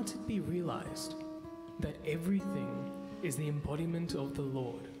 So can't it be realized that everything is the embodiment of the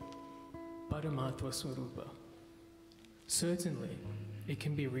Lord, Paramatma Swarupa? Certainly, it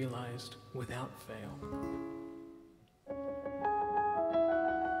can be realized without fail.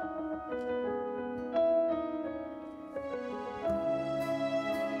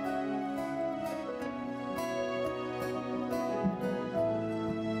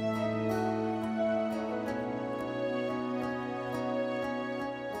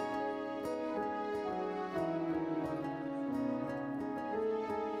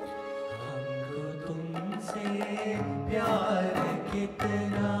 तुमसे प्यार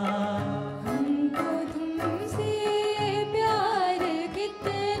कितना, हमको तुमसे प्यार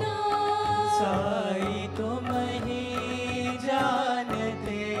कितना, साई तुम ही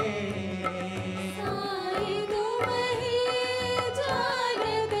जानते, साई तुम ही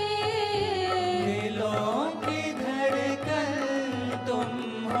जानते, दिलों की धड़कन तुम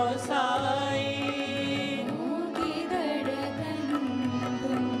हो साई, दिलों की धड़कन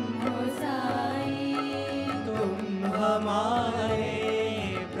तुम हो साई, तुम हमारे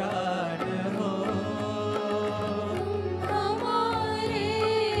प्राण हो, तुम हमारे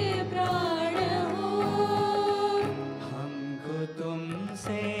प्राण हो, हमको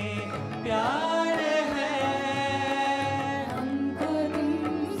तुमसे प्यार है, हमको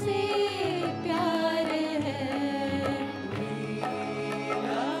तुमसे प्यार है, we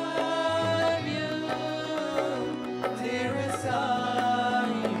love you, dear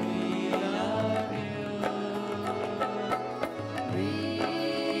Sai, we love you, we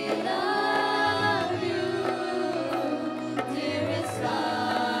love you, dearest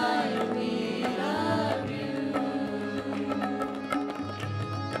Sai, we love you.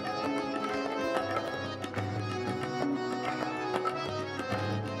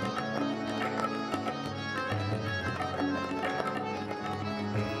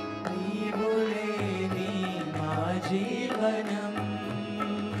 నీవులేని మా జీవనం,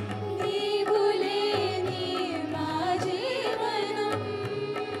 నీవులేని మా జీవనం,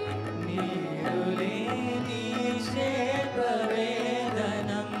 నీరులేని చేపవేదనం,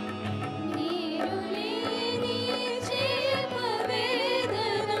 నీరులేని చేపవేదనం,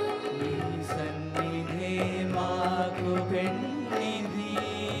 నీ సన్నిధే మాకు పెన్నిధి,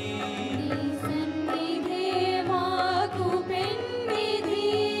 నీ సన్నిధే మాకు పెన్నిధి,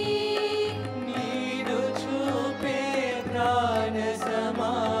 నీడు చూపే ప్రాణ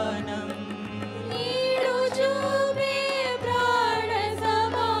సమానం, నీడు చూపే ప్రాణ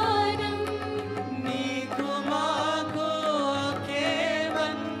సమానం, నీకు మాకు ఒకే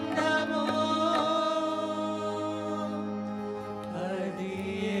బంధము, అది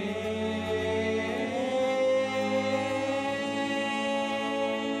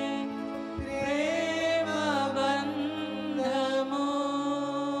ప్రేమ బంధము.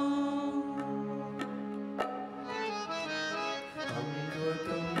 हमको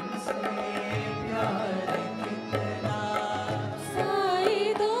तुमसे प्यार कितना, साई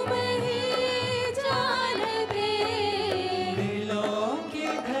तुम ही जानते, दिलों की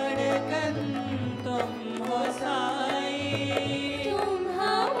धड़कन तुम हो साई, तुम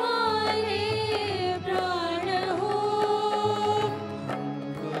हमारे प्राण हो,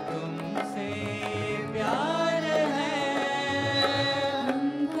 हमको तुमसे प्यार है,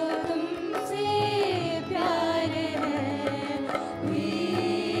 हमको तुमसे प्यार है, we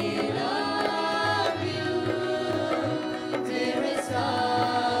love you, dearest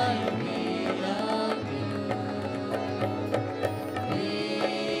Sai, we love you, we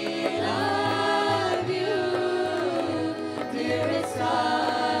love you, dearest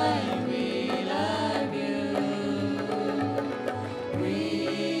Sai, we love you, we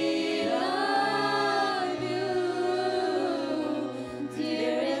love you,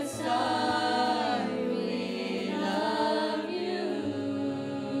 dearest Sai, we love you.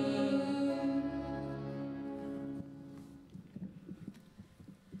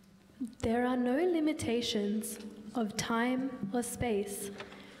 There are no limitations of time or space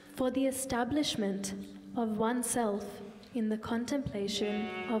for the establishment of oneself in the contemplation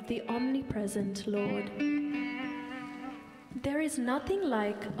of the omnipresent Lord. There is nothing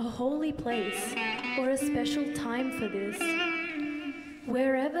like a holy place or a special time for this.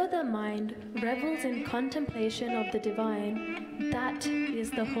 Wherever the mind revels in contemplation of the divine, that is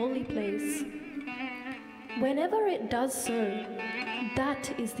the holy place. Whenever it does so, that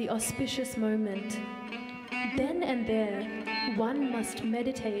is the auspicious moment. Then and there, one must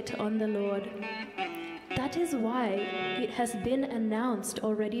meditate on the Lord. That is why it has been announced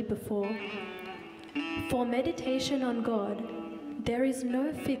already before. For meditation on God, there is no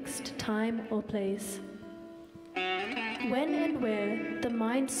fixed time or place. When and where the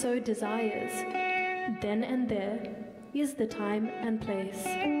mind so desires, then and there is the time and place.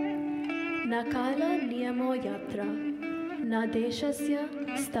 Na kala niyamo yatra, na deshasya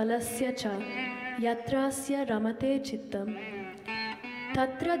stalasya cha, yatrasya ramate chittam,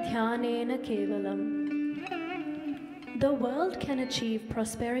 tatra dhyanena kevalam. The world can achieve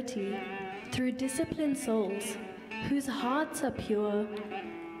prosperity through disciplined souls whose hearts are pure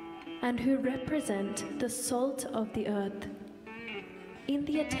and who represent the salt of the earth. In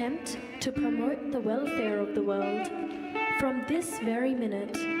the attempt to promote the welfare of the world, from this very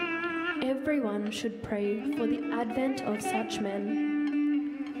minute, everyone should pray for the advent of such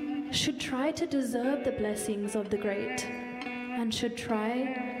men, should try to deserve the blessings of the great, and should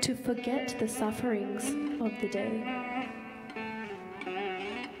try to forget the sufferings of the day.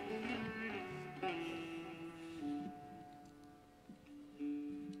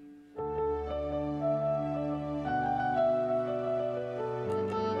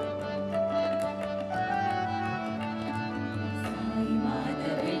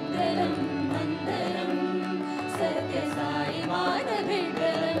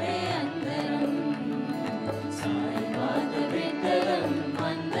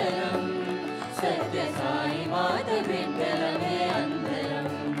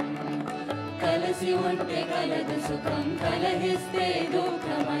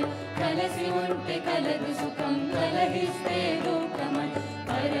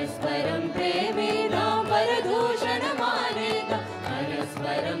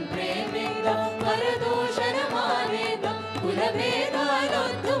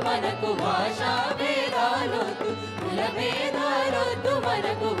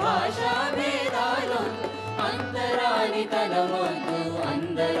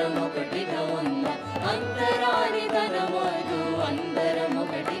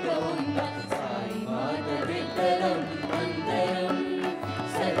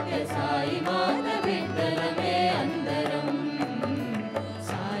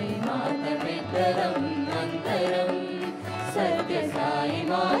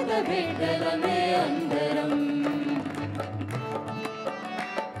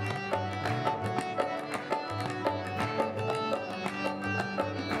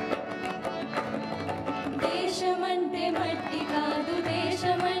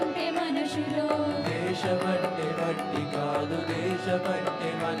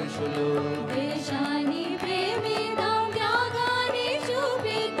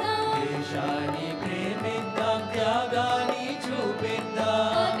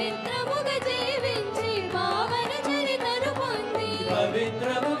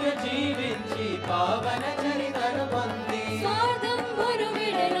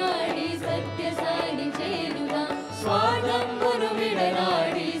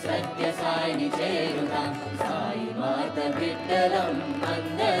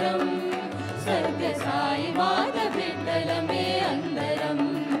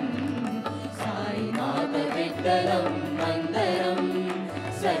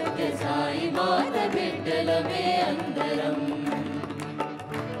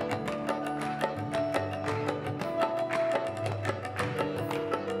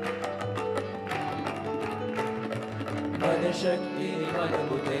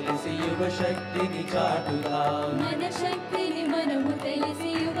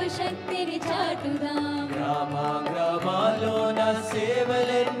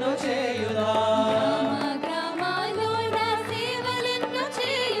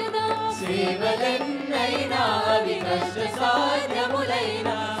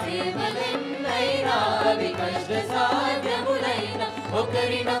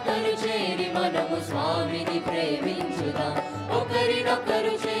 ఒకరినొకరు చేరి మనము స్వామిని ప్రేమించుదాం,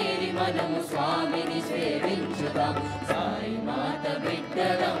 ఒకరినొకరు చేరి మనము స్వామిని సేవించుదాం. సాయి మాత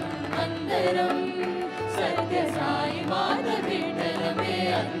బిడ్డలం అందరం, సత్య సాయి మాత బిడ్డలమే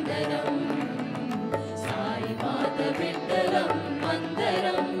అందరం. సాయి మాత బిడ్డలం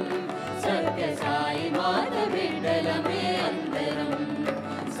అందరం, సత్య సాయి మాత బిడ్డలమే అందరం.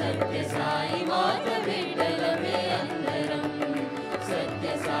 సత్య సాయి మాత బిడ్డలమే అందరం, సత్య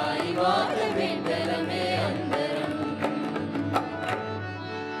సాయి మాత బిడ్డలమే అందరం.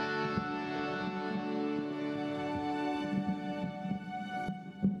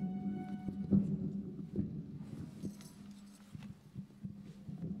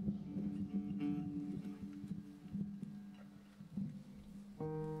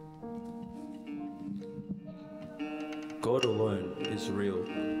 God alone is real.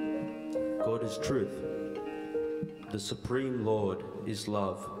 God is truth. The Supreme Lord is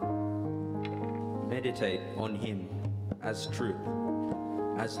love. Meditate on Him as truth,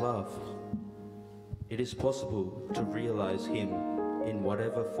 as love. It is possible to realize Him in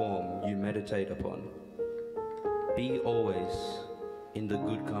whatever form you meditate upon. Be always in the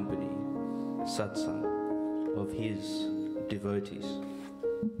good company, Satsang, of His devotees.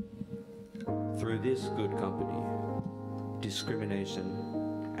 Through this good company, discrimination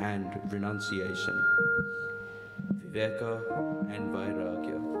and renunciation, Viveka and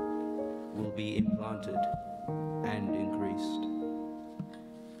Vairagya will be implanted and increased.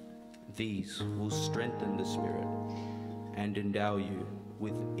 These will strengthen the spirit and endow you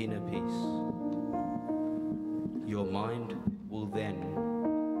with inner peace. Your mind will then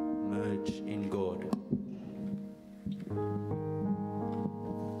merge in God.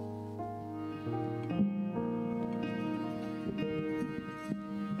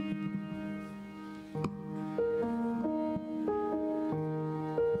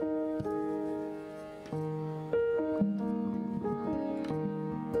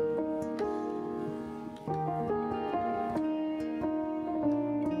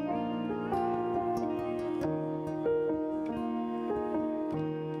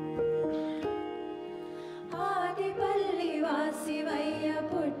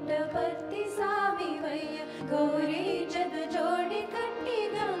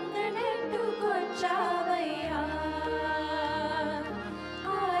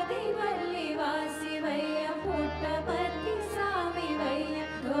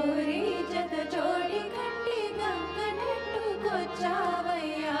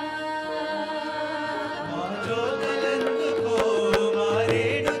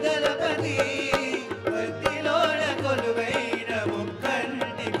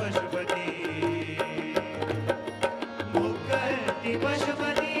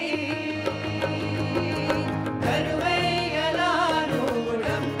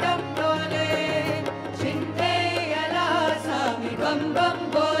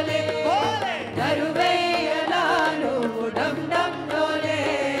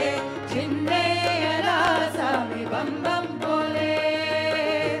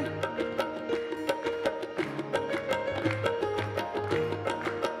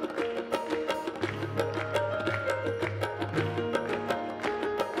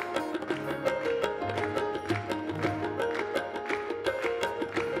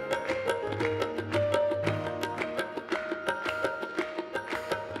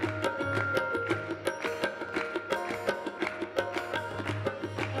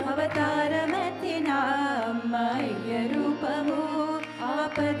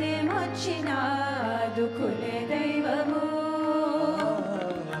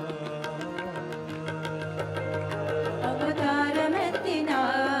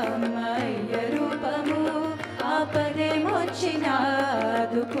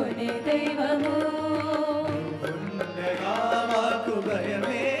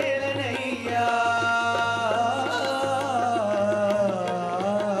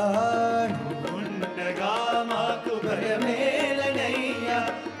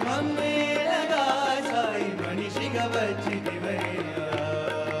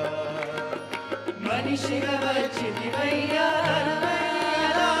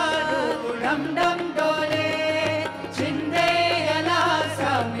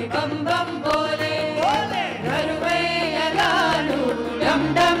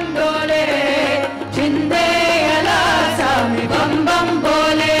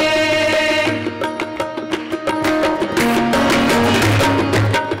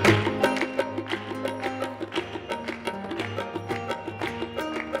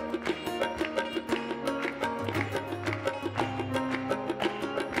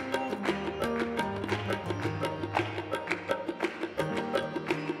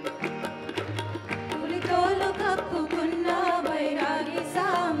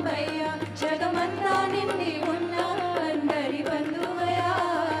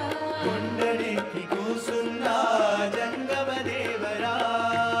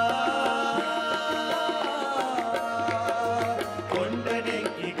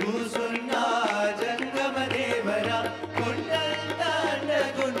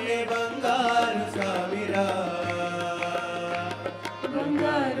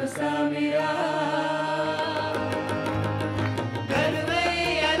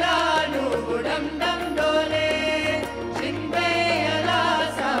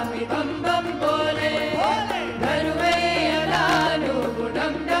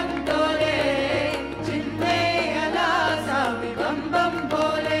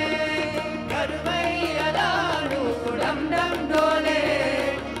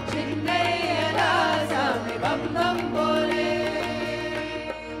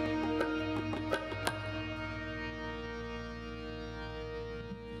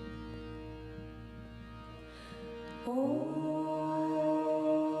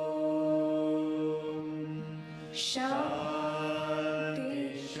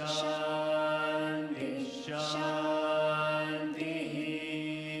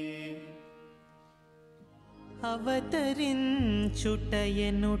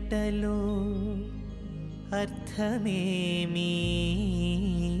 అవతరించుటయనుటలో అర్థమేమి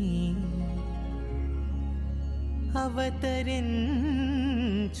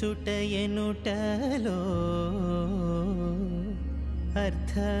అవతరించుటయనుటలో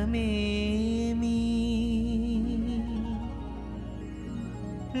అర్థమేమి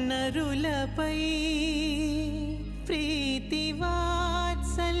నరులపై ప్రీతి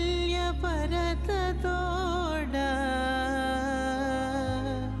వాత్సల్య పరతతోడ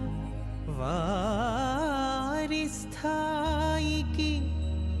వారి స్థాయికి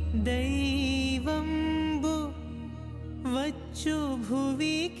దైవంబు వచ్చు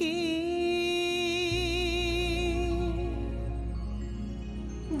భువికి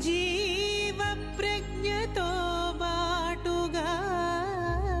జీవ ప్రజ్ఞతో బాటుగా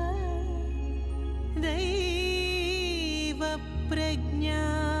దైవ ప్రజ్ఞ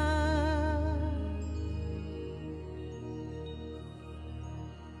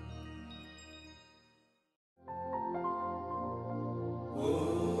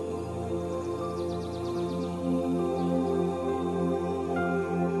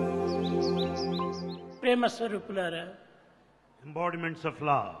ప్రేమ స్వరూపులారా, embodiments of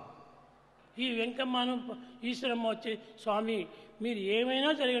love. ఈ వెంకమ్మను ఈశ్వరమ్మ వచ్చి, స్వామి మీరు ఏమైనా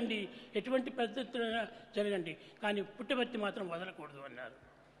జరగండి, ఎటువంటి పద్ధతులైనా జరగండి, కానీ పుట్టబర్తి మాత్రం వదలకూడదు అన్నారు.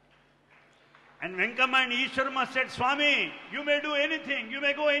 And Venkama and Ishwarama said, Swami, you may do anything, you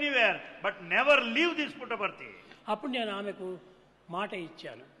may go anywhere, but never leave this Puttaparthi. అప్పుడు నేను ఆమెకు మాట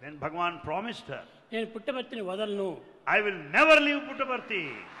ఇచ్చాను. Then Bhagavan promised her, నేను పుట్టబర్తిని వదలను, I will never leave Puttaparthi.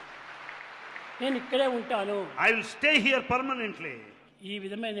 నేను ఇక్కడే ఉంటాను, I will stay here permanently. ఈ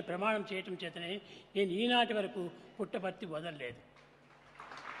విధమైన ప్రమాణం చేయటం చేతనే నేను ఈనాటి వరకు పుట్టపర్తి వదలలేదు.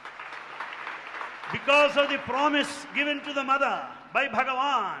 Because of the promise given to the mother by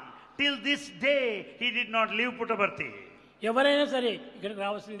Bhagavan, till this day he did not leave Puttaparthi. ఎవరైనా సరే ఇక్కడికి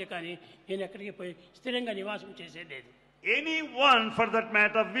రావాల్సిందే, కానీ నేను ఎక్కడికి పోయి స్థిరంగా నివాసం చేసేది. Anyone for that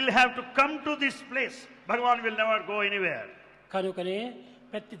matter will have to come to this place. Bhagavan will never go anywhere. కనుకనే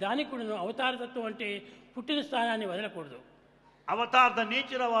ప్రతి దానికి కూడా అవతార తత్వం అంటే పుట్టిన స్థానాన్ని వదలకూడదు. Avatar, the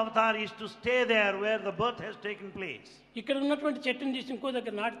nature of avatar is to stay there where the birth has taken place. ఇక్కడ ఉన్నటువంటి చెట్టుని తీసి ఇంకో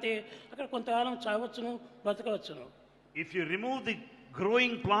దగ్గర నాటితే అక్కడ కొంతకాలం చావచ్చును, బ్రతకవచ్చును. If you remove the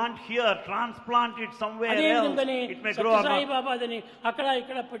growing plant here, transplant it somewhere else, it may grow up. Sai బాబాదని అక్కడ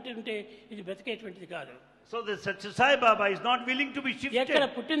ఇక్కడ పెట్టి ఉంటే ఇది బ్రతికేటువంటిది కాదు. So the Sathya Sai Baba is not willing to be shifted. ఎక్కడ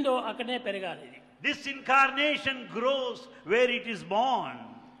పుట్టిందో అక్కడనే పెరగాలి. This incarnation grows where it is born.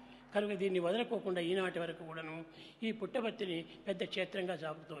 కనుక దీన్ని వదలకోకుండా ఈనాటి వరకు కూడాను ఈ పుట్టపర్తిని పెద్ద క్షేత్రంగా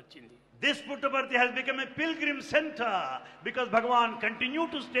సాగుతూ వచ్చింది. This Puttaparthi has become a pilgrim center because Bhagavan continued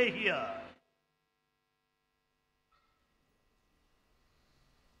to stay here.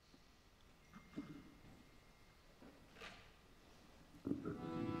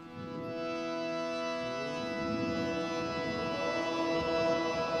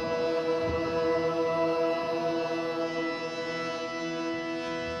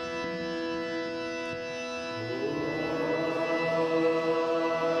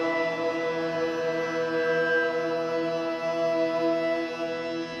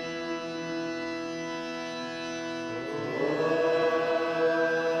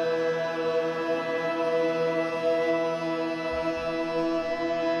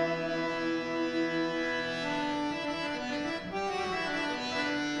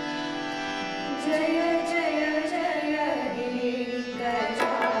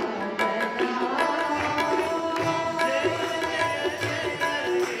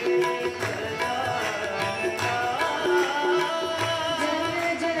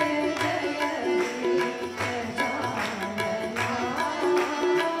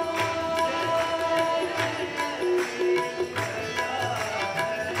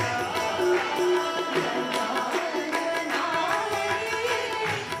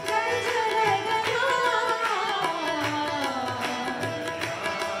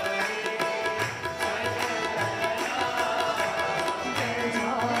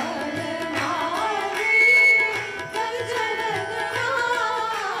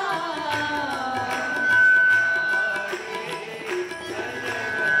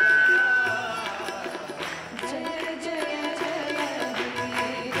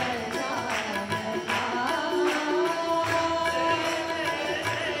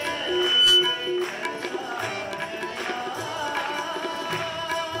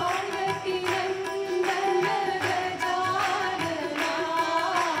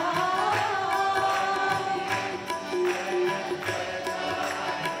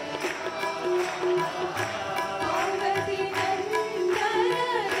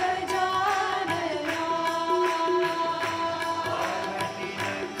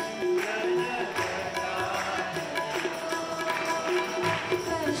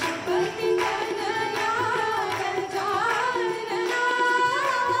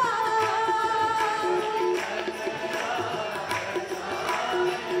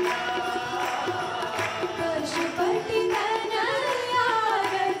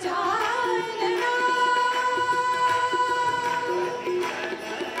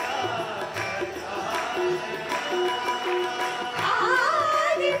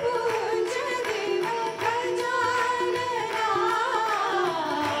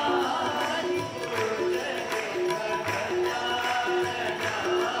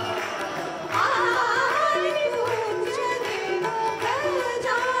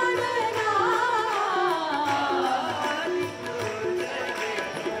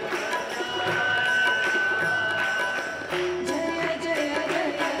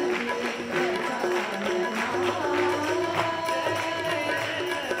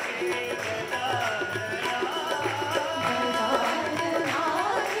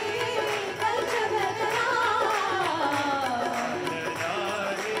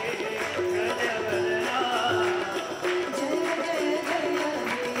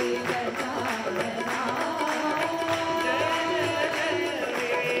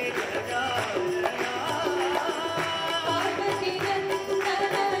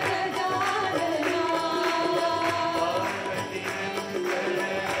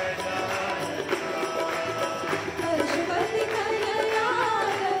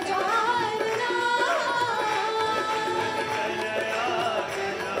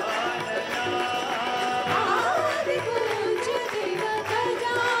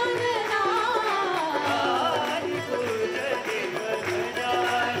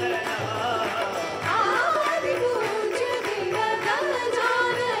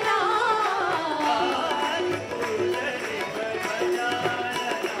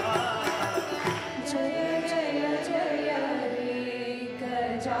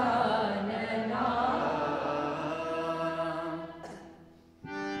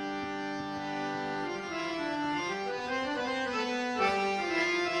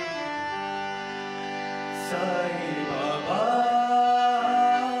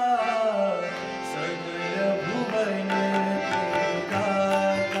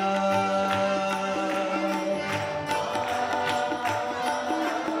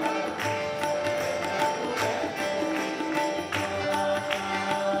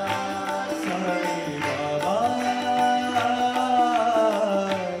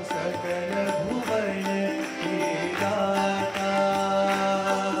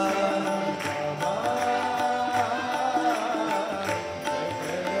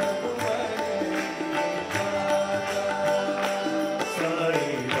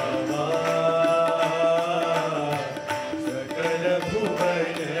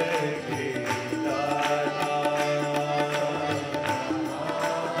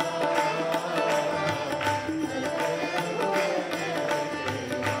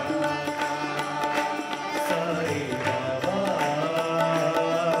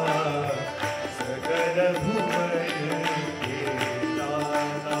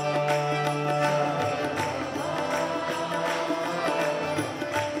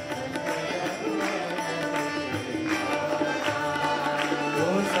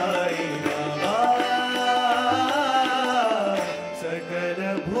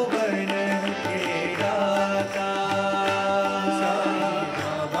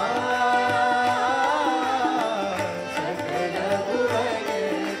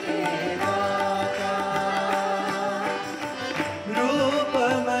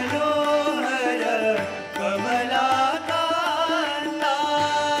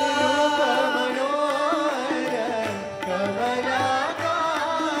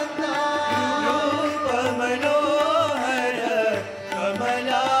 कमलाकान्ता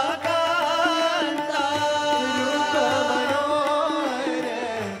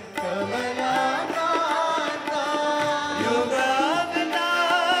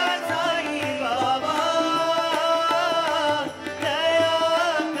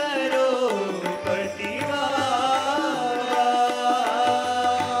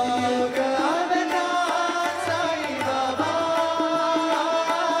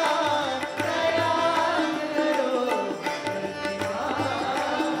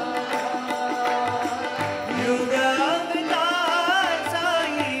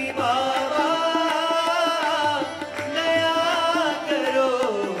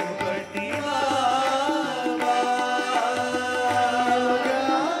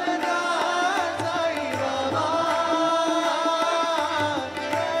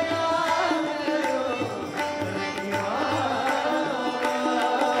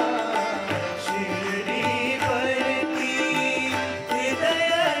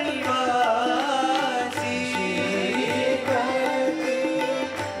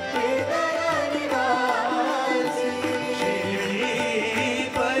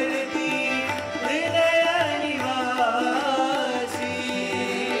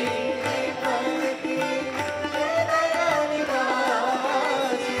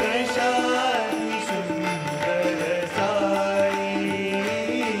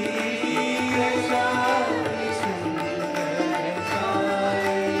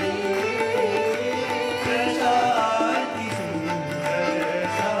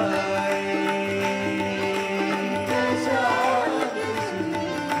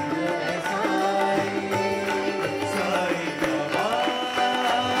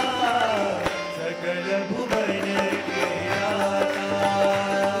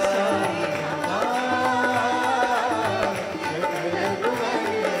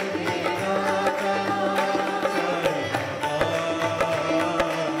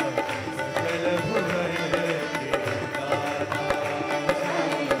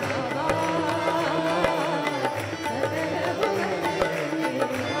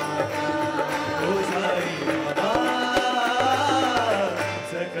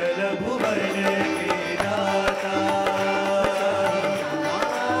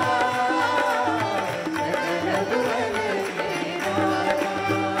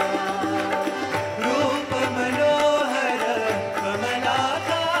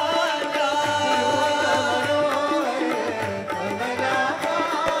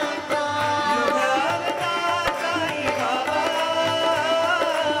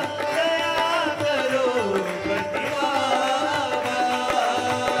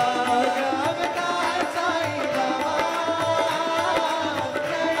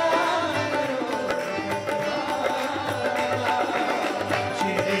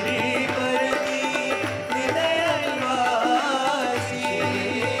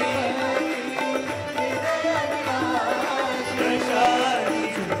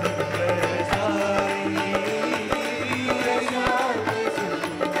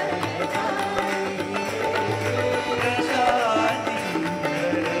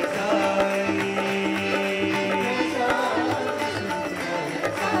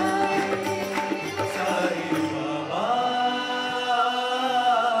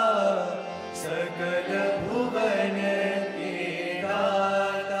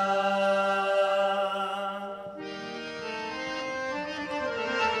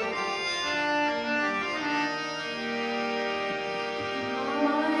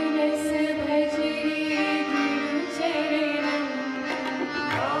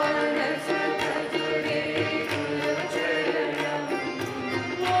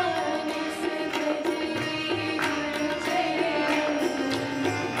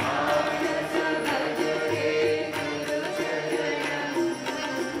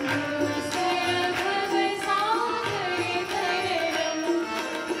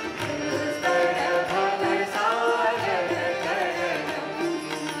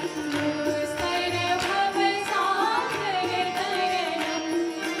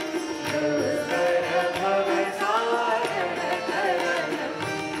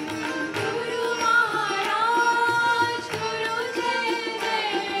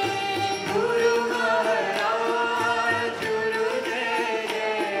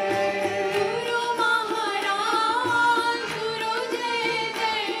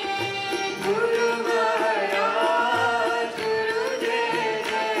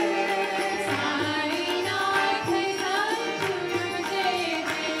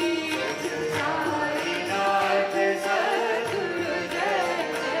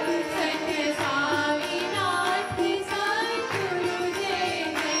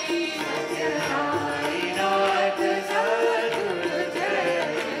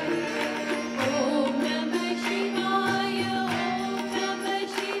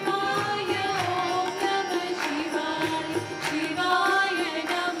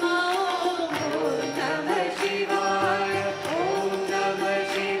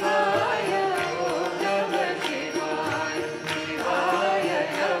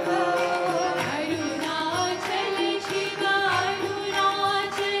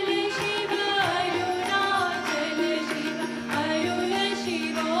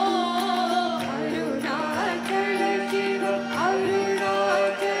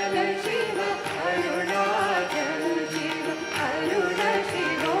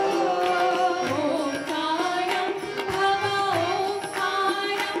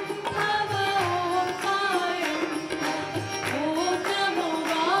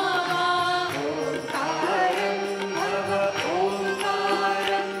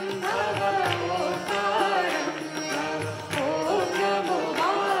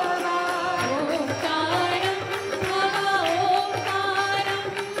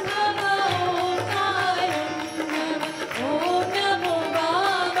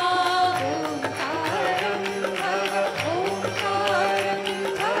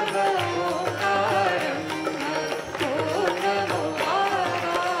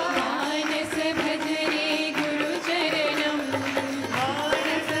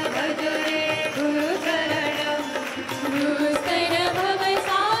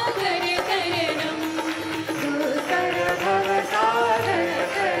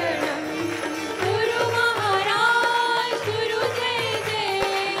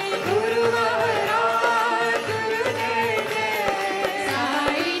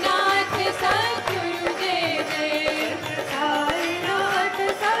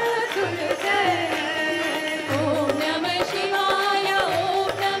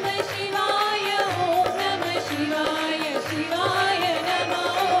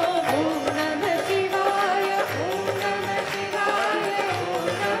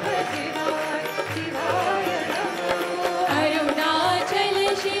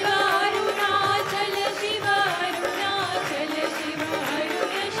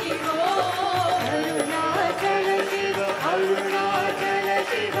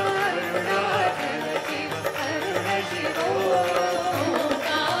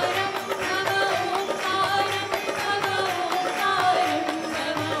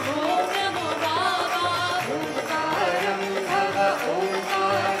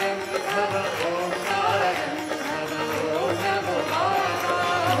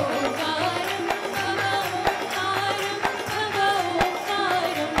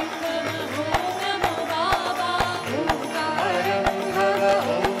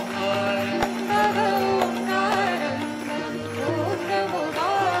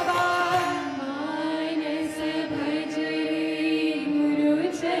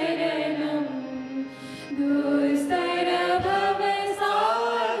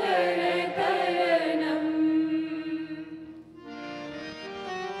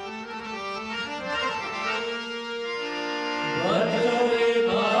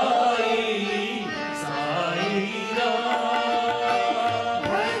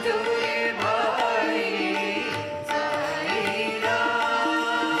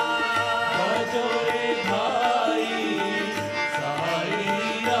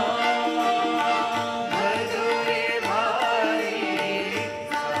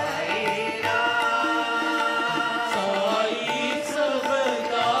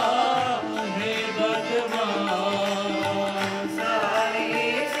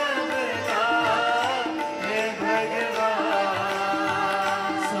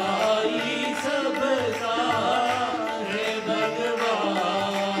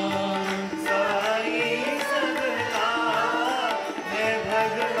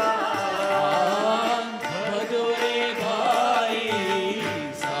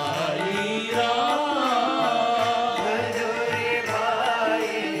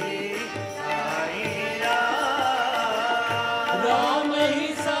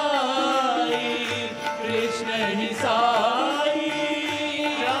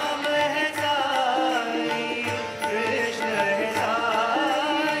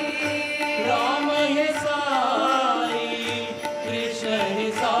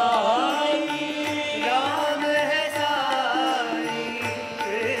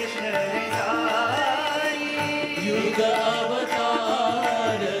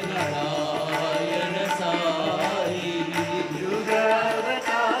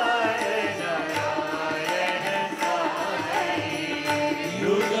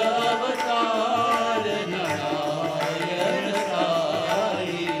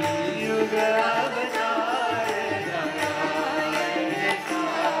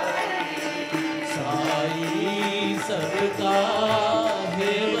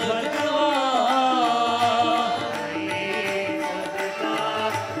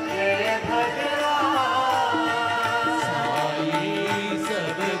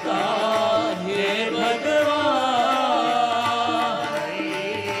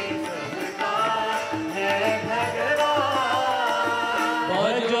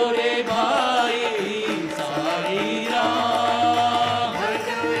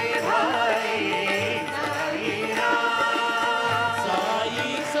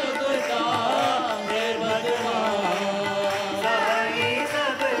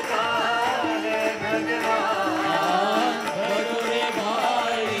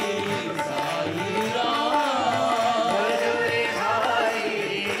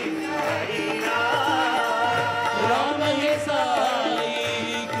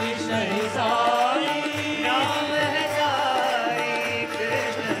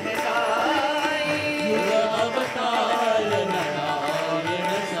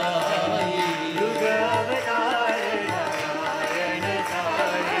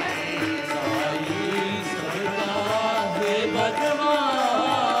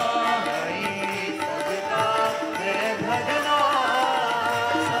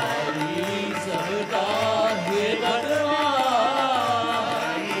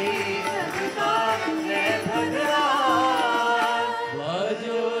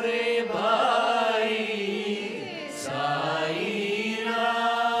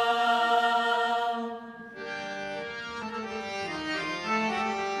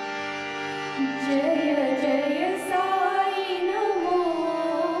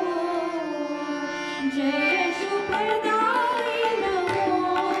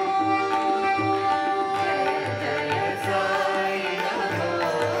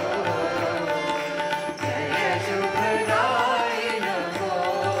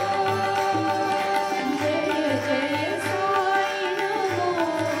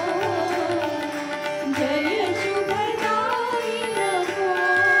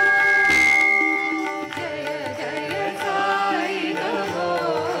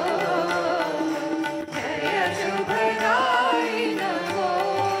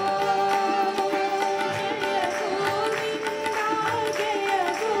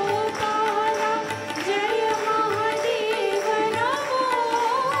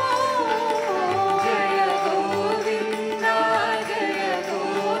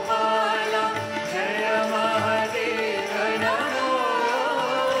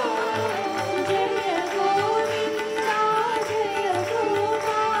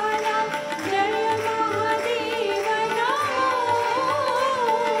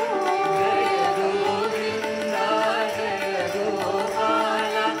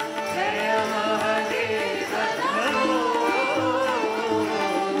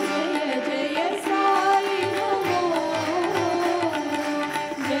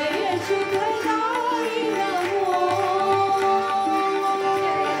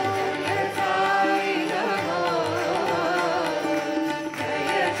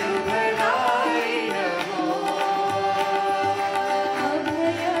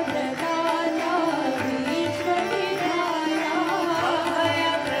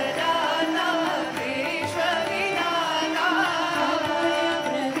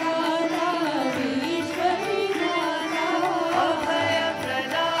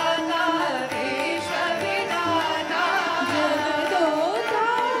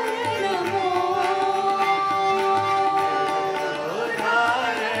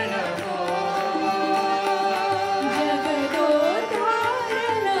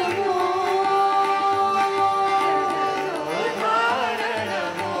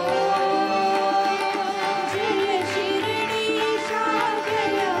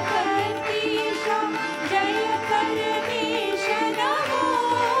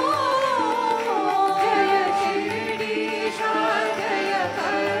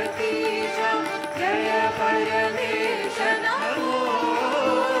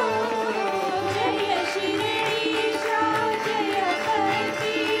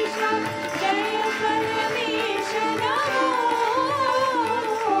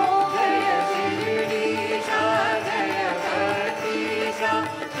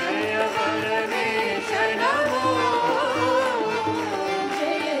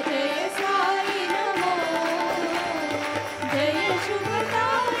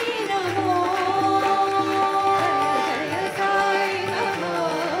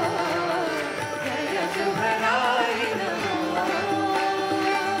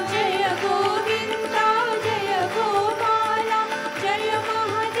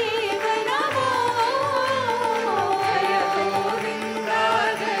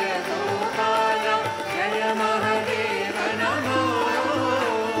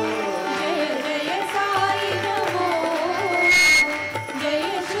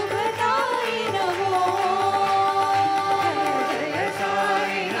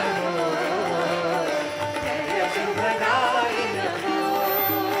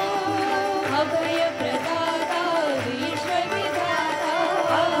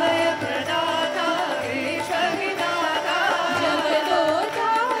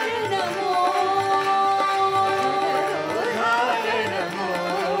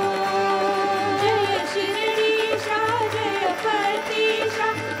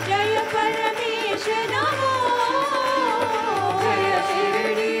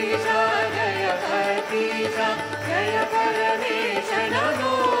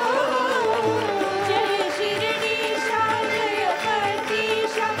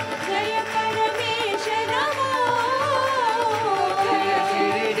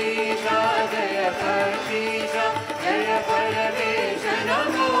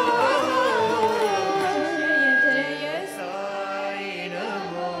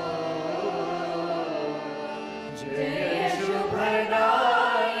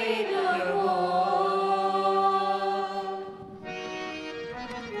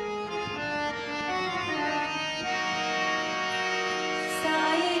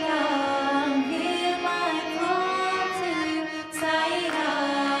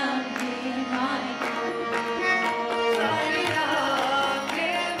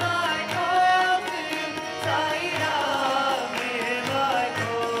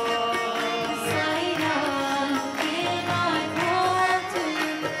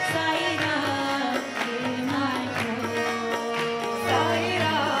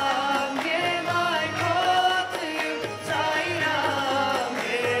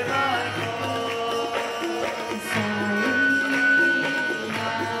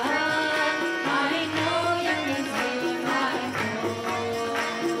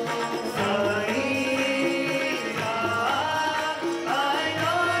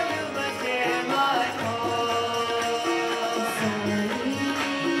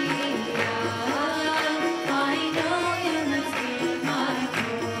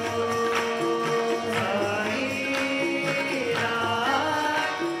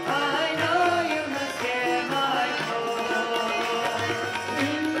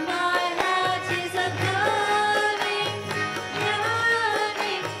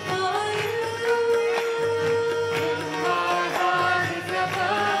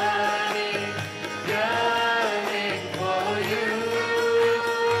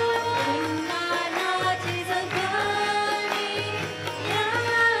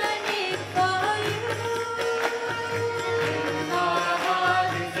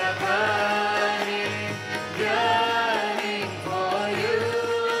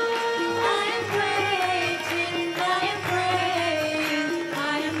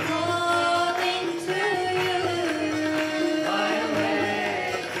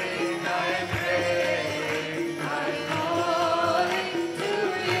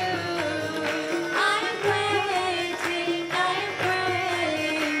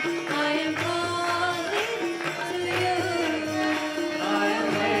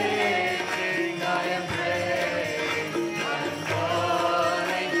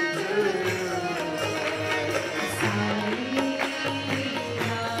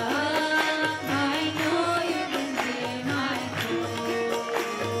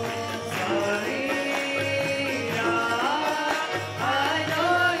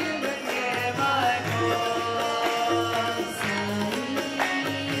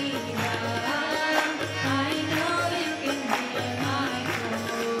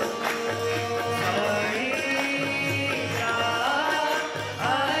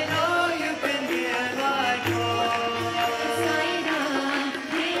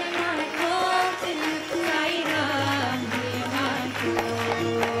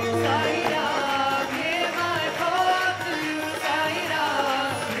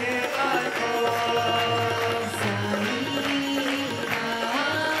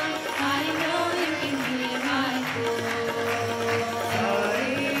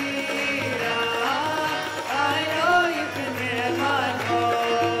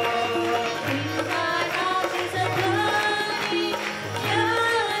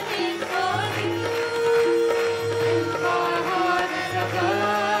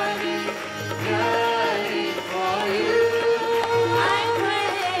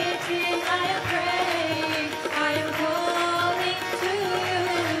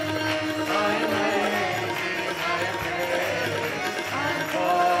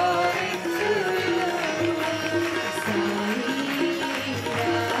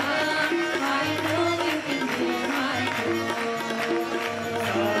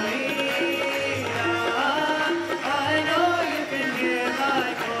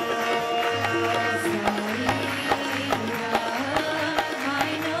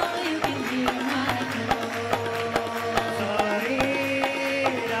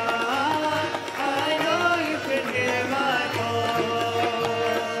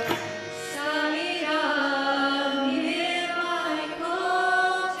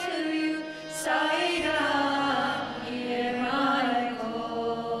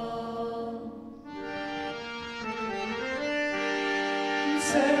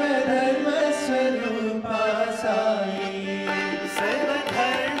सर्वधर्म स्वरूपा साई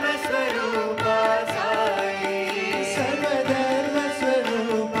सर्वधर्म स्वरूपा साई सर्वधर्म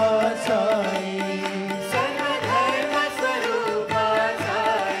स्वरूपा साई सर्वधर्म स्वरूपा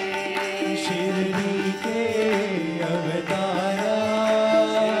साई शिरडी के अवतारा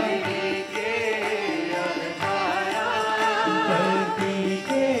शिरडी के अवतारा भक्ति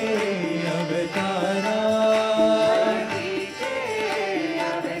के अवतारा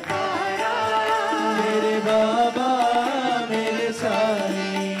मेरे बाबा मेरे साई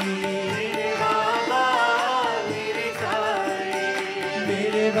मेरे बाबा मेरे साई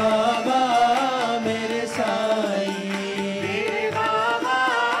मेरे बाबा मेरे साई मेरे बाबा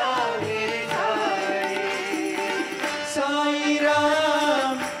मेरे साई साई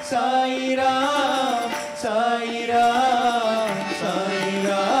राम साई राम साई राम साई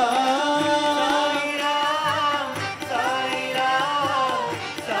राम साई राम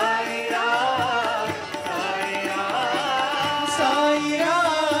साई राम साई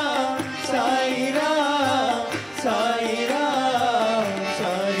राम साई राम साई राम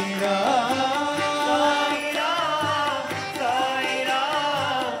साई राम साई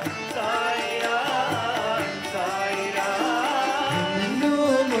राम साई राम साई राम हिंदू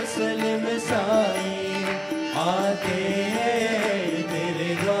मुस्लिम साई आते हैं तेरे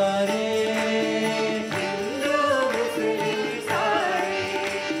द्वारे हिंदू मुस्लिम साई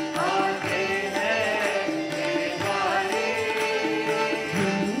आते हैं तेरे द्वारे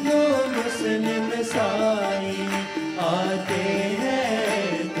हिंदू मुस्लिम साई आते हैं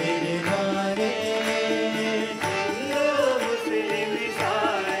तेरे द्वारे हिंदू मुस्लिम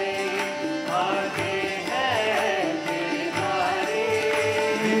साई आते हैं तेरे द्वारे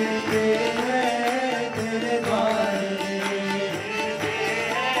मिलते हैं तेरे द्वारे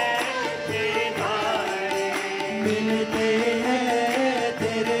मिलते हैं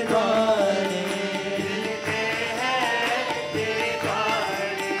तेरे द्वारे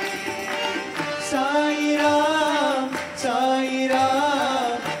साई राम साई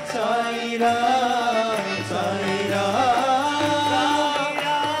राम साई राम साई राम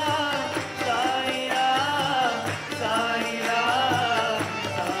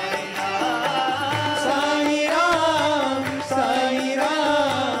साई राम साई राम साई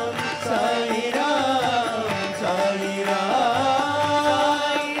राम साई राम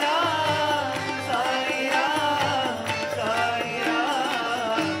साई राम साई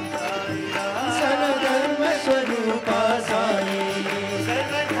राम सर्वधर्म स्वरूपा साई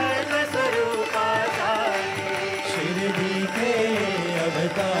सर्वधर्म स्वरूपा साई शिरडी के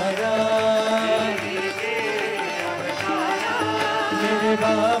अवतारा मेरे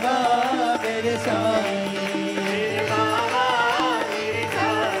बाबा मेरे साई मेरे बाबा मेरे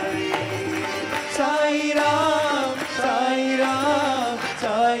साई साई राम साई राम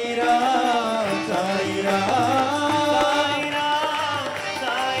साई राम साई राम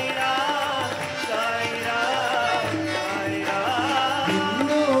साई राम साई राम साई राम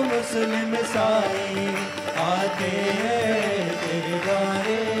हिंदू मुस्लिम साई आते हैं तेरे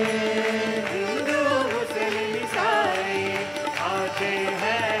द्वारे हिंदू मुस्लिम साई आते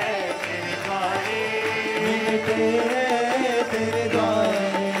हैं तेरे द्वारे मिलते हैं तेरे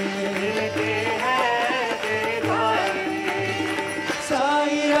द्वारे मिलते हैं तेरे द्वारे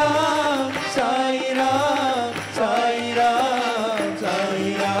साई राम साई राम साई राम साई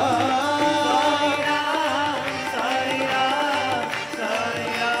राम साई राम साई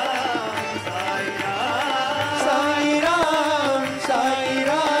राम साई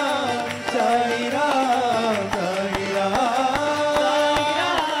राम साई राम साई राम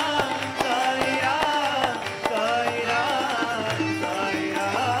साई राम साई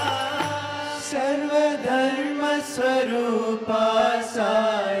राम सर्वधर्म स्वरूपा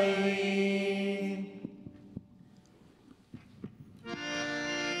साई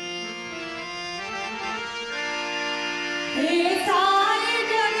हे साई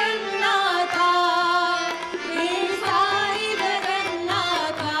जगन्नाथा हे साई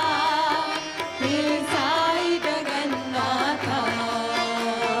जगन्नाथा हे साई जगन्नाथा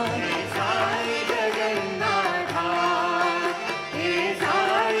हे साई जगन्नाथा हे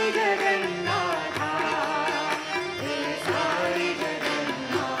साई जगन्नाथा हे साई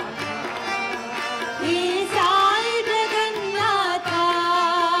जगन्नाथा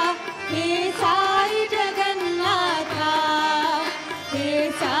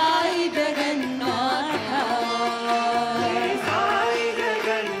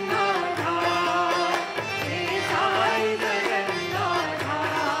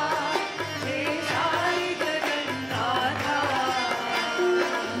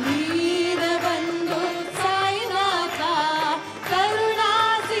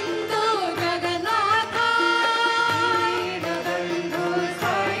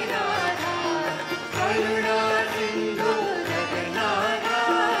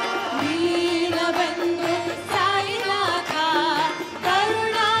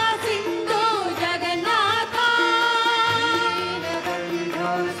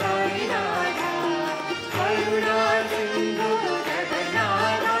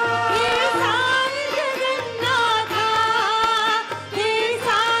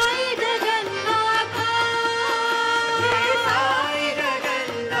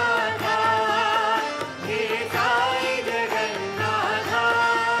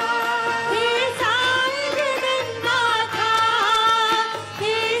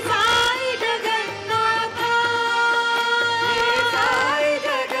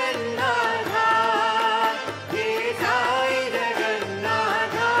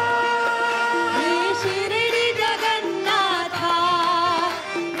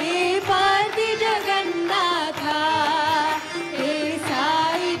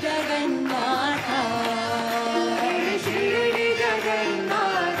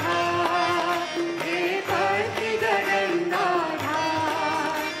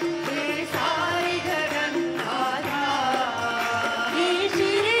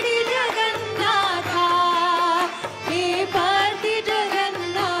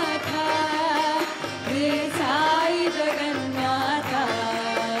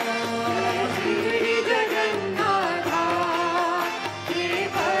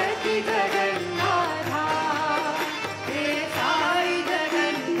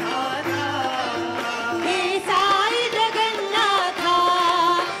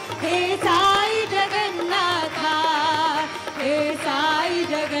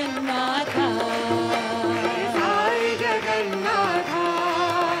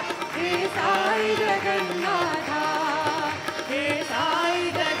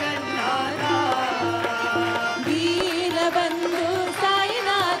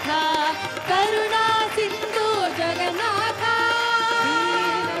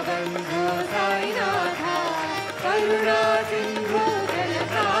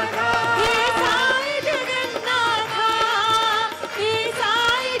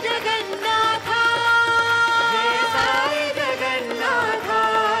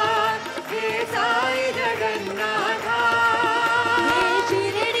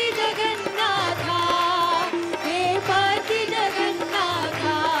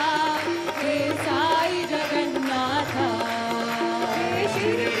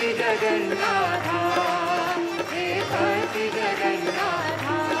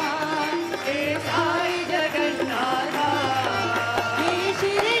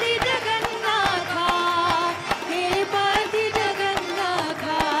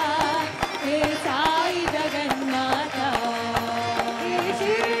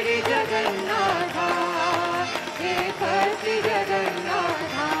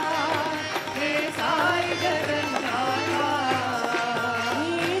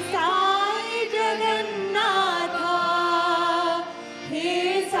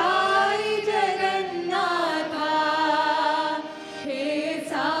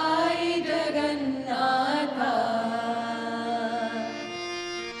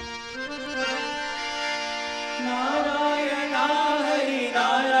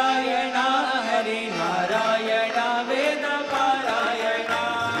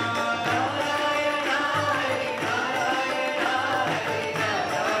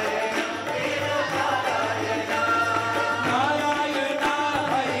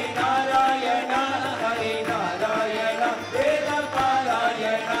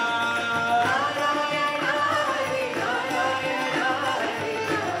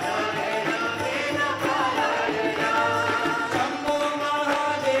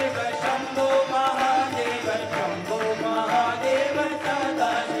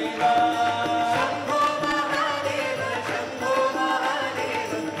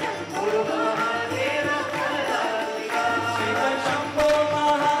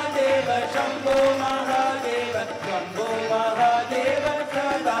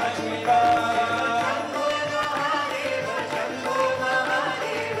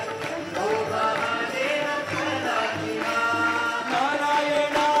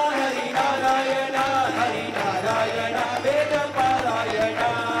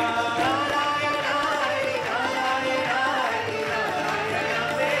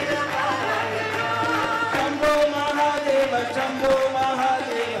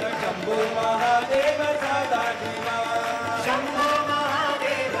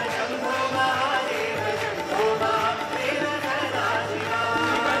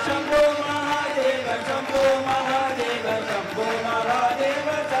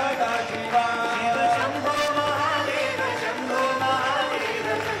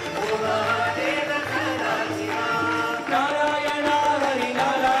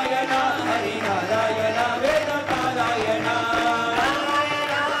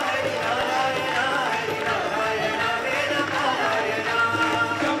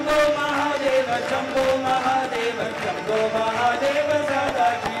शंभो महादेव सदा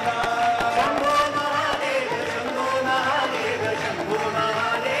शिवा शंभो महादेव शंभो महादेव शंभो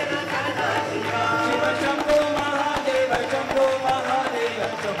महादेव सदा शिवा शिव शंभो महादेव शंभो महादेव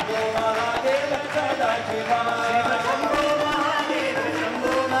शंभो महादेव सदा शिवा शिव शंभो महादेव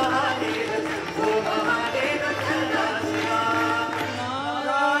शंभो महादेव शंभो महादेव सदा शिवा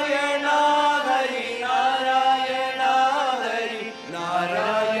नारायण हरि नारायण हरि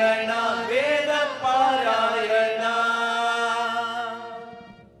नारायण वेद पारायण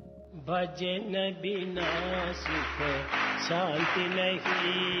भजन बिना सुख शांति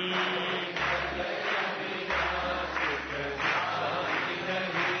नहीं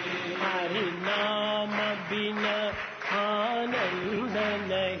हरि नाम बिना आनंद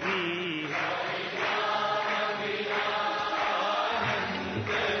नहीं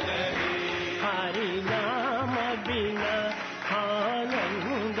हरि नाम बिना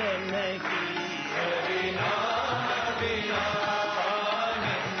आनंद नहीं हरि नाम बिना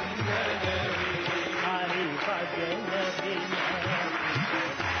हरि भजन बिना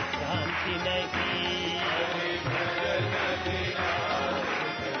शांति नहीं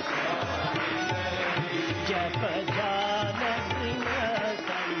जप ध्यान बिना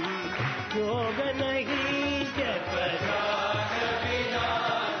योग नहीं जप ध्यान बिना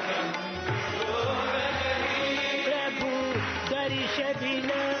प्रभु दर्श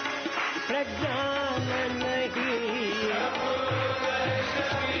बिना प्रज्ञान नहीं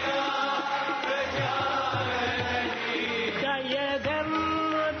दय धर्म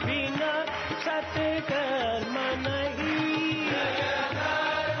बिना सत्कर्म नहीं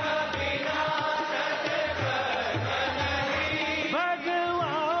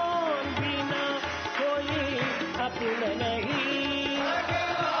भगवान बिना कोई अपना नहीं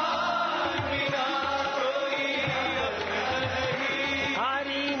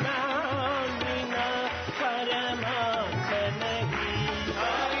हरि नाम बिना परमात्मा नहीं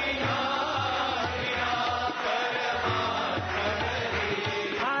हरि नाम बिना परमात्मा नहीं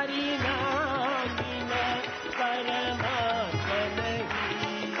हरि नाम बिना परमात्मा नहीं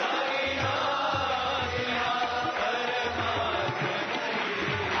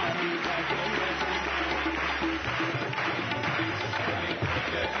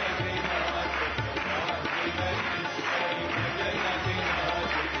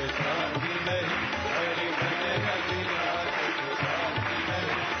नाम बिना परमात्मा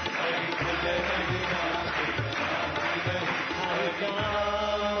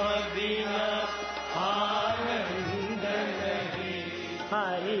नहीं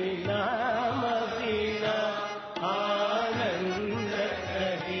हरि नाम बिना आनंद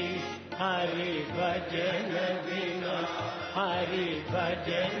नहीं हरि भजन बिना हरि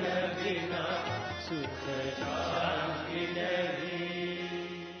भजन बिना सुख शांति नहीं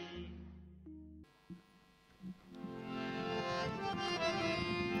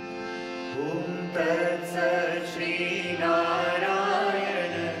ओम तत्सत् श्री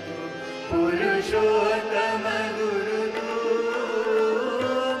नारायण तु पुरुषोत्तम गुरु तु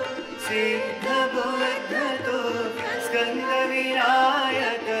सिद्ध बुद्ध तु स्कंद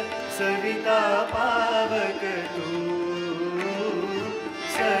विनायक सविता पावक तु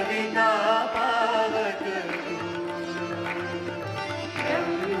सविता पावक तु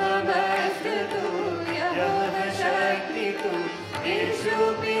ब्रह्मवस्तु तु ब्रह्म शक्ति तु ईशु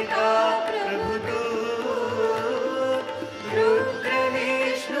पिता प्रभु तु रुद्र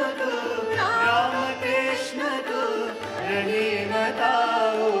विष्णु तु राम कृष्ण तु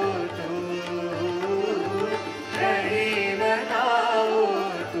रहीमताओ तु रहीमताओ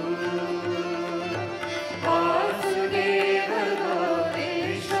तु वासुदेव गौरी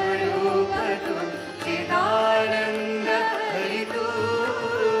विश्वरूप तु चिदानंद हरि तु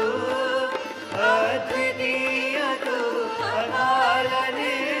अद्वितीय तु अकाल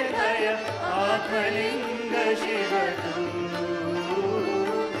निर्भय आत्मलिंग शिव तु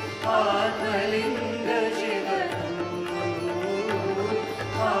आत्मलिंग शिव तु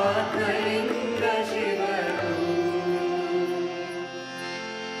आत्मलिंग शिव तु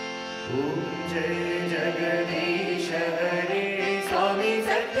ओम जय जगदीश हरे स्वामी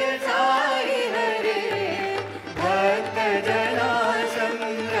सत्य साई हरे भक्त जना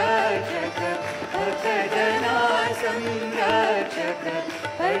संरक्षक भक्त जना संरक्षक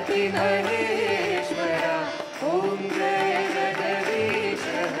हरि महेश्वरा ओम जय जगदीश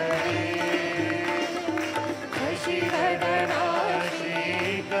हरे शिवधरा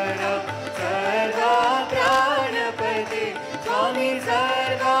श्रीकर सर्वा प्राणपति स्वामी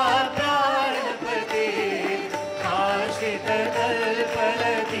सर्वा प्राणपति आश्रित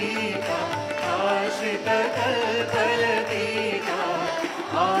कल्पलतीका आश्रित कल्पलतीका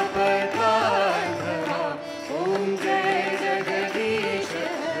आपद्बान्धवा ओम जय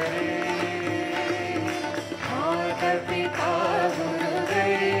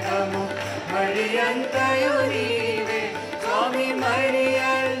ದೇಹಮು ಮರಿಯಂತಯು ನೀವೆ ಸ್ವಾಮಿ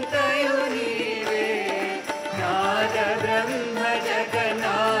ಮರಿಯಂತಯು ನೀವೆ ನಾದ ಬ್ರಹ್ಮ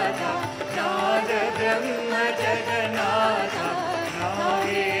ಜಗನ್ನಾಥ ನಾದ ಬ್ರಹ್ಮ ಜಗನ್ನಾಥ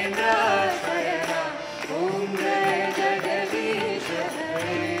ನಾಗೇಂದ್ರ ಶರಣ ಓಂ ಜಯ ಜಗದೀಶ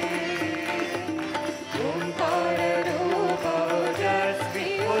ಹರೇ ಓಂಕಾರ ರೂಪ ಓಜಸ್ವಿ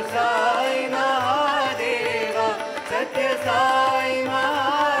ಓ ಸಾಯಿ ಮಹಾದೇವ ಸತ್ಯ ಸಾಯಿ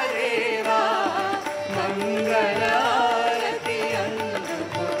ಮಹಾದೇವ ಮಂಗಳಾರತಿ ಅಂದು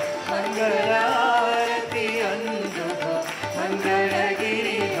ಮಂಗಳಾರತಿ ಅಂದು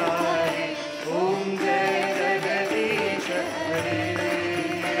ಮಂಗಳಗಿರಿಧಾರಿ ಓಂ ಜಯ ಜಗದೀಶ ಹರೇ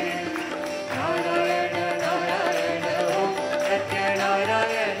ನಾರಾಯಣ ನಾರಾಯಣ ಓಂ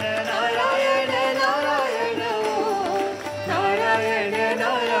ಸತ್ಯನಾರಾಯಣ ನಾರಾಯಣ ನಾರಾಯಣ ಓಂ ನಾರಾಯಣ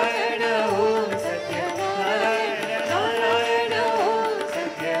ನಾರಾಯಣ ಓಂ ಸತ್ಯನಾರಾಯಣ ನಾರಾಯಣ ಓಂ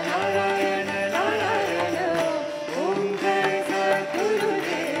ಸತ್ಯನಾರಾಯಣ ನಾರಾಯಣ ಓಂ ಜಯ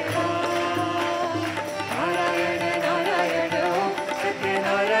ಸದ್ಗುರುದೇವ ನಾರಾಯಣ ನಾರಾಯಣ ಓಂ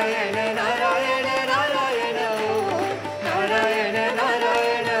ಸತ್ಯನಾರಾಯಣ ನಾರಾಯಣ ನಾರಾಯಣ ಓಂ ನಾರಾಯಣ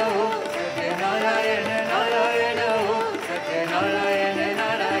ನಾರಾಯಣ ಓಂ ಸತ್ಯನಾರಾಯಣ ನಾರಾಯಣ ಓಂ ಸತ್ಯನಾರಾಯಣ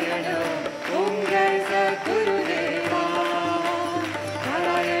ನಾರಾಯಣ ಓಂ ಜಯ ಸದ್ಗುರುದೇವ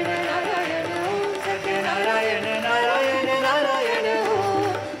ನಾರಾಯಣ ನಾರಾಯಣ ಓಂ ಸತ್ಯನಾರಾಯಣ ನಾರಾಯಣ ನಾರಾಯಣ ಓಂ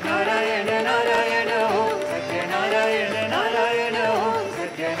ನಾರಾಯಣ ನಾರಾಯಣ ಓಂ ಸತ್ಯನಾರಾಯಣ ನಾರಾಯಣ ಓಂ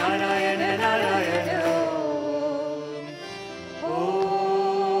ಸತ್ಯನಾರಾಯಣ ನಾರಾಯಣ ಓಂ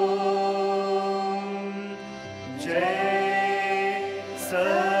ಜಯ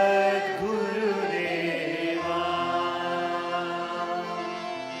ಸದ್ಗುರುದೇವ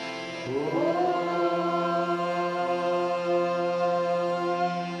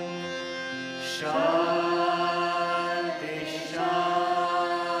ಶಾಂತಿ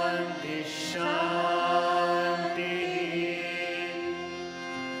ಶಾಂತಿ ಶಾಂತಿ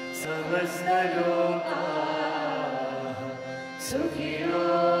ಸಮಸ್ತ ಲೋಕಾಃ ಸುಖಿನೋ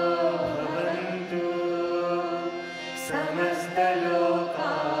ಭವಂತು ಸಮಸ್ತ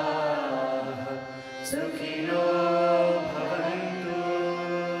ಲೋಕಾಃ ಸುಖಿನೋ ಭವಂತು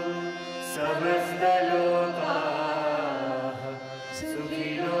ಸಮಸ್ತ ಲೋಕಾಃ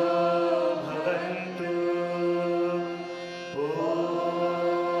ಸುಖಿನೋ ಭವಂತು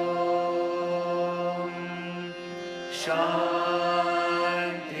ಓಂ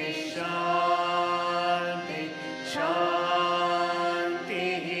ಶಾಂತಿ ಶಾಂತಿ ಶಾಂತಿ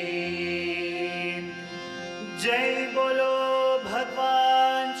जय बोलो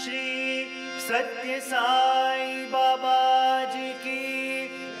भगवान श्री सत्य साई बाबा जी की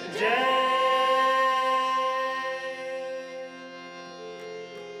जय।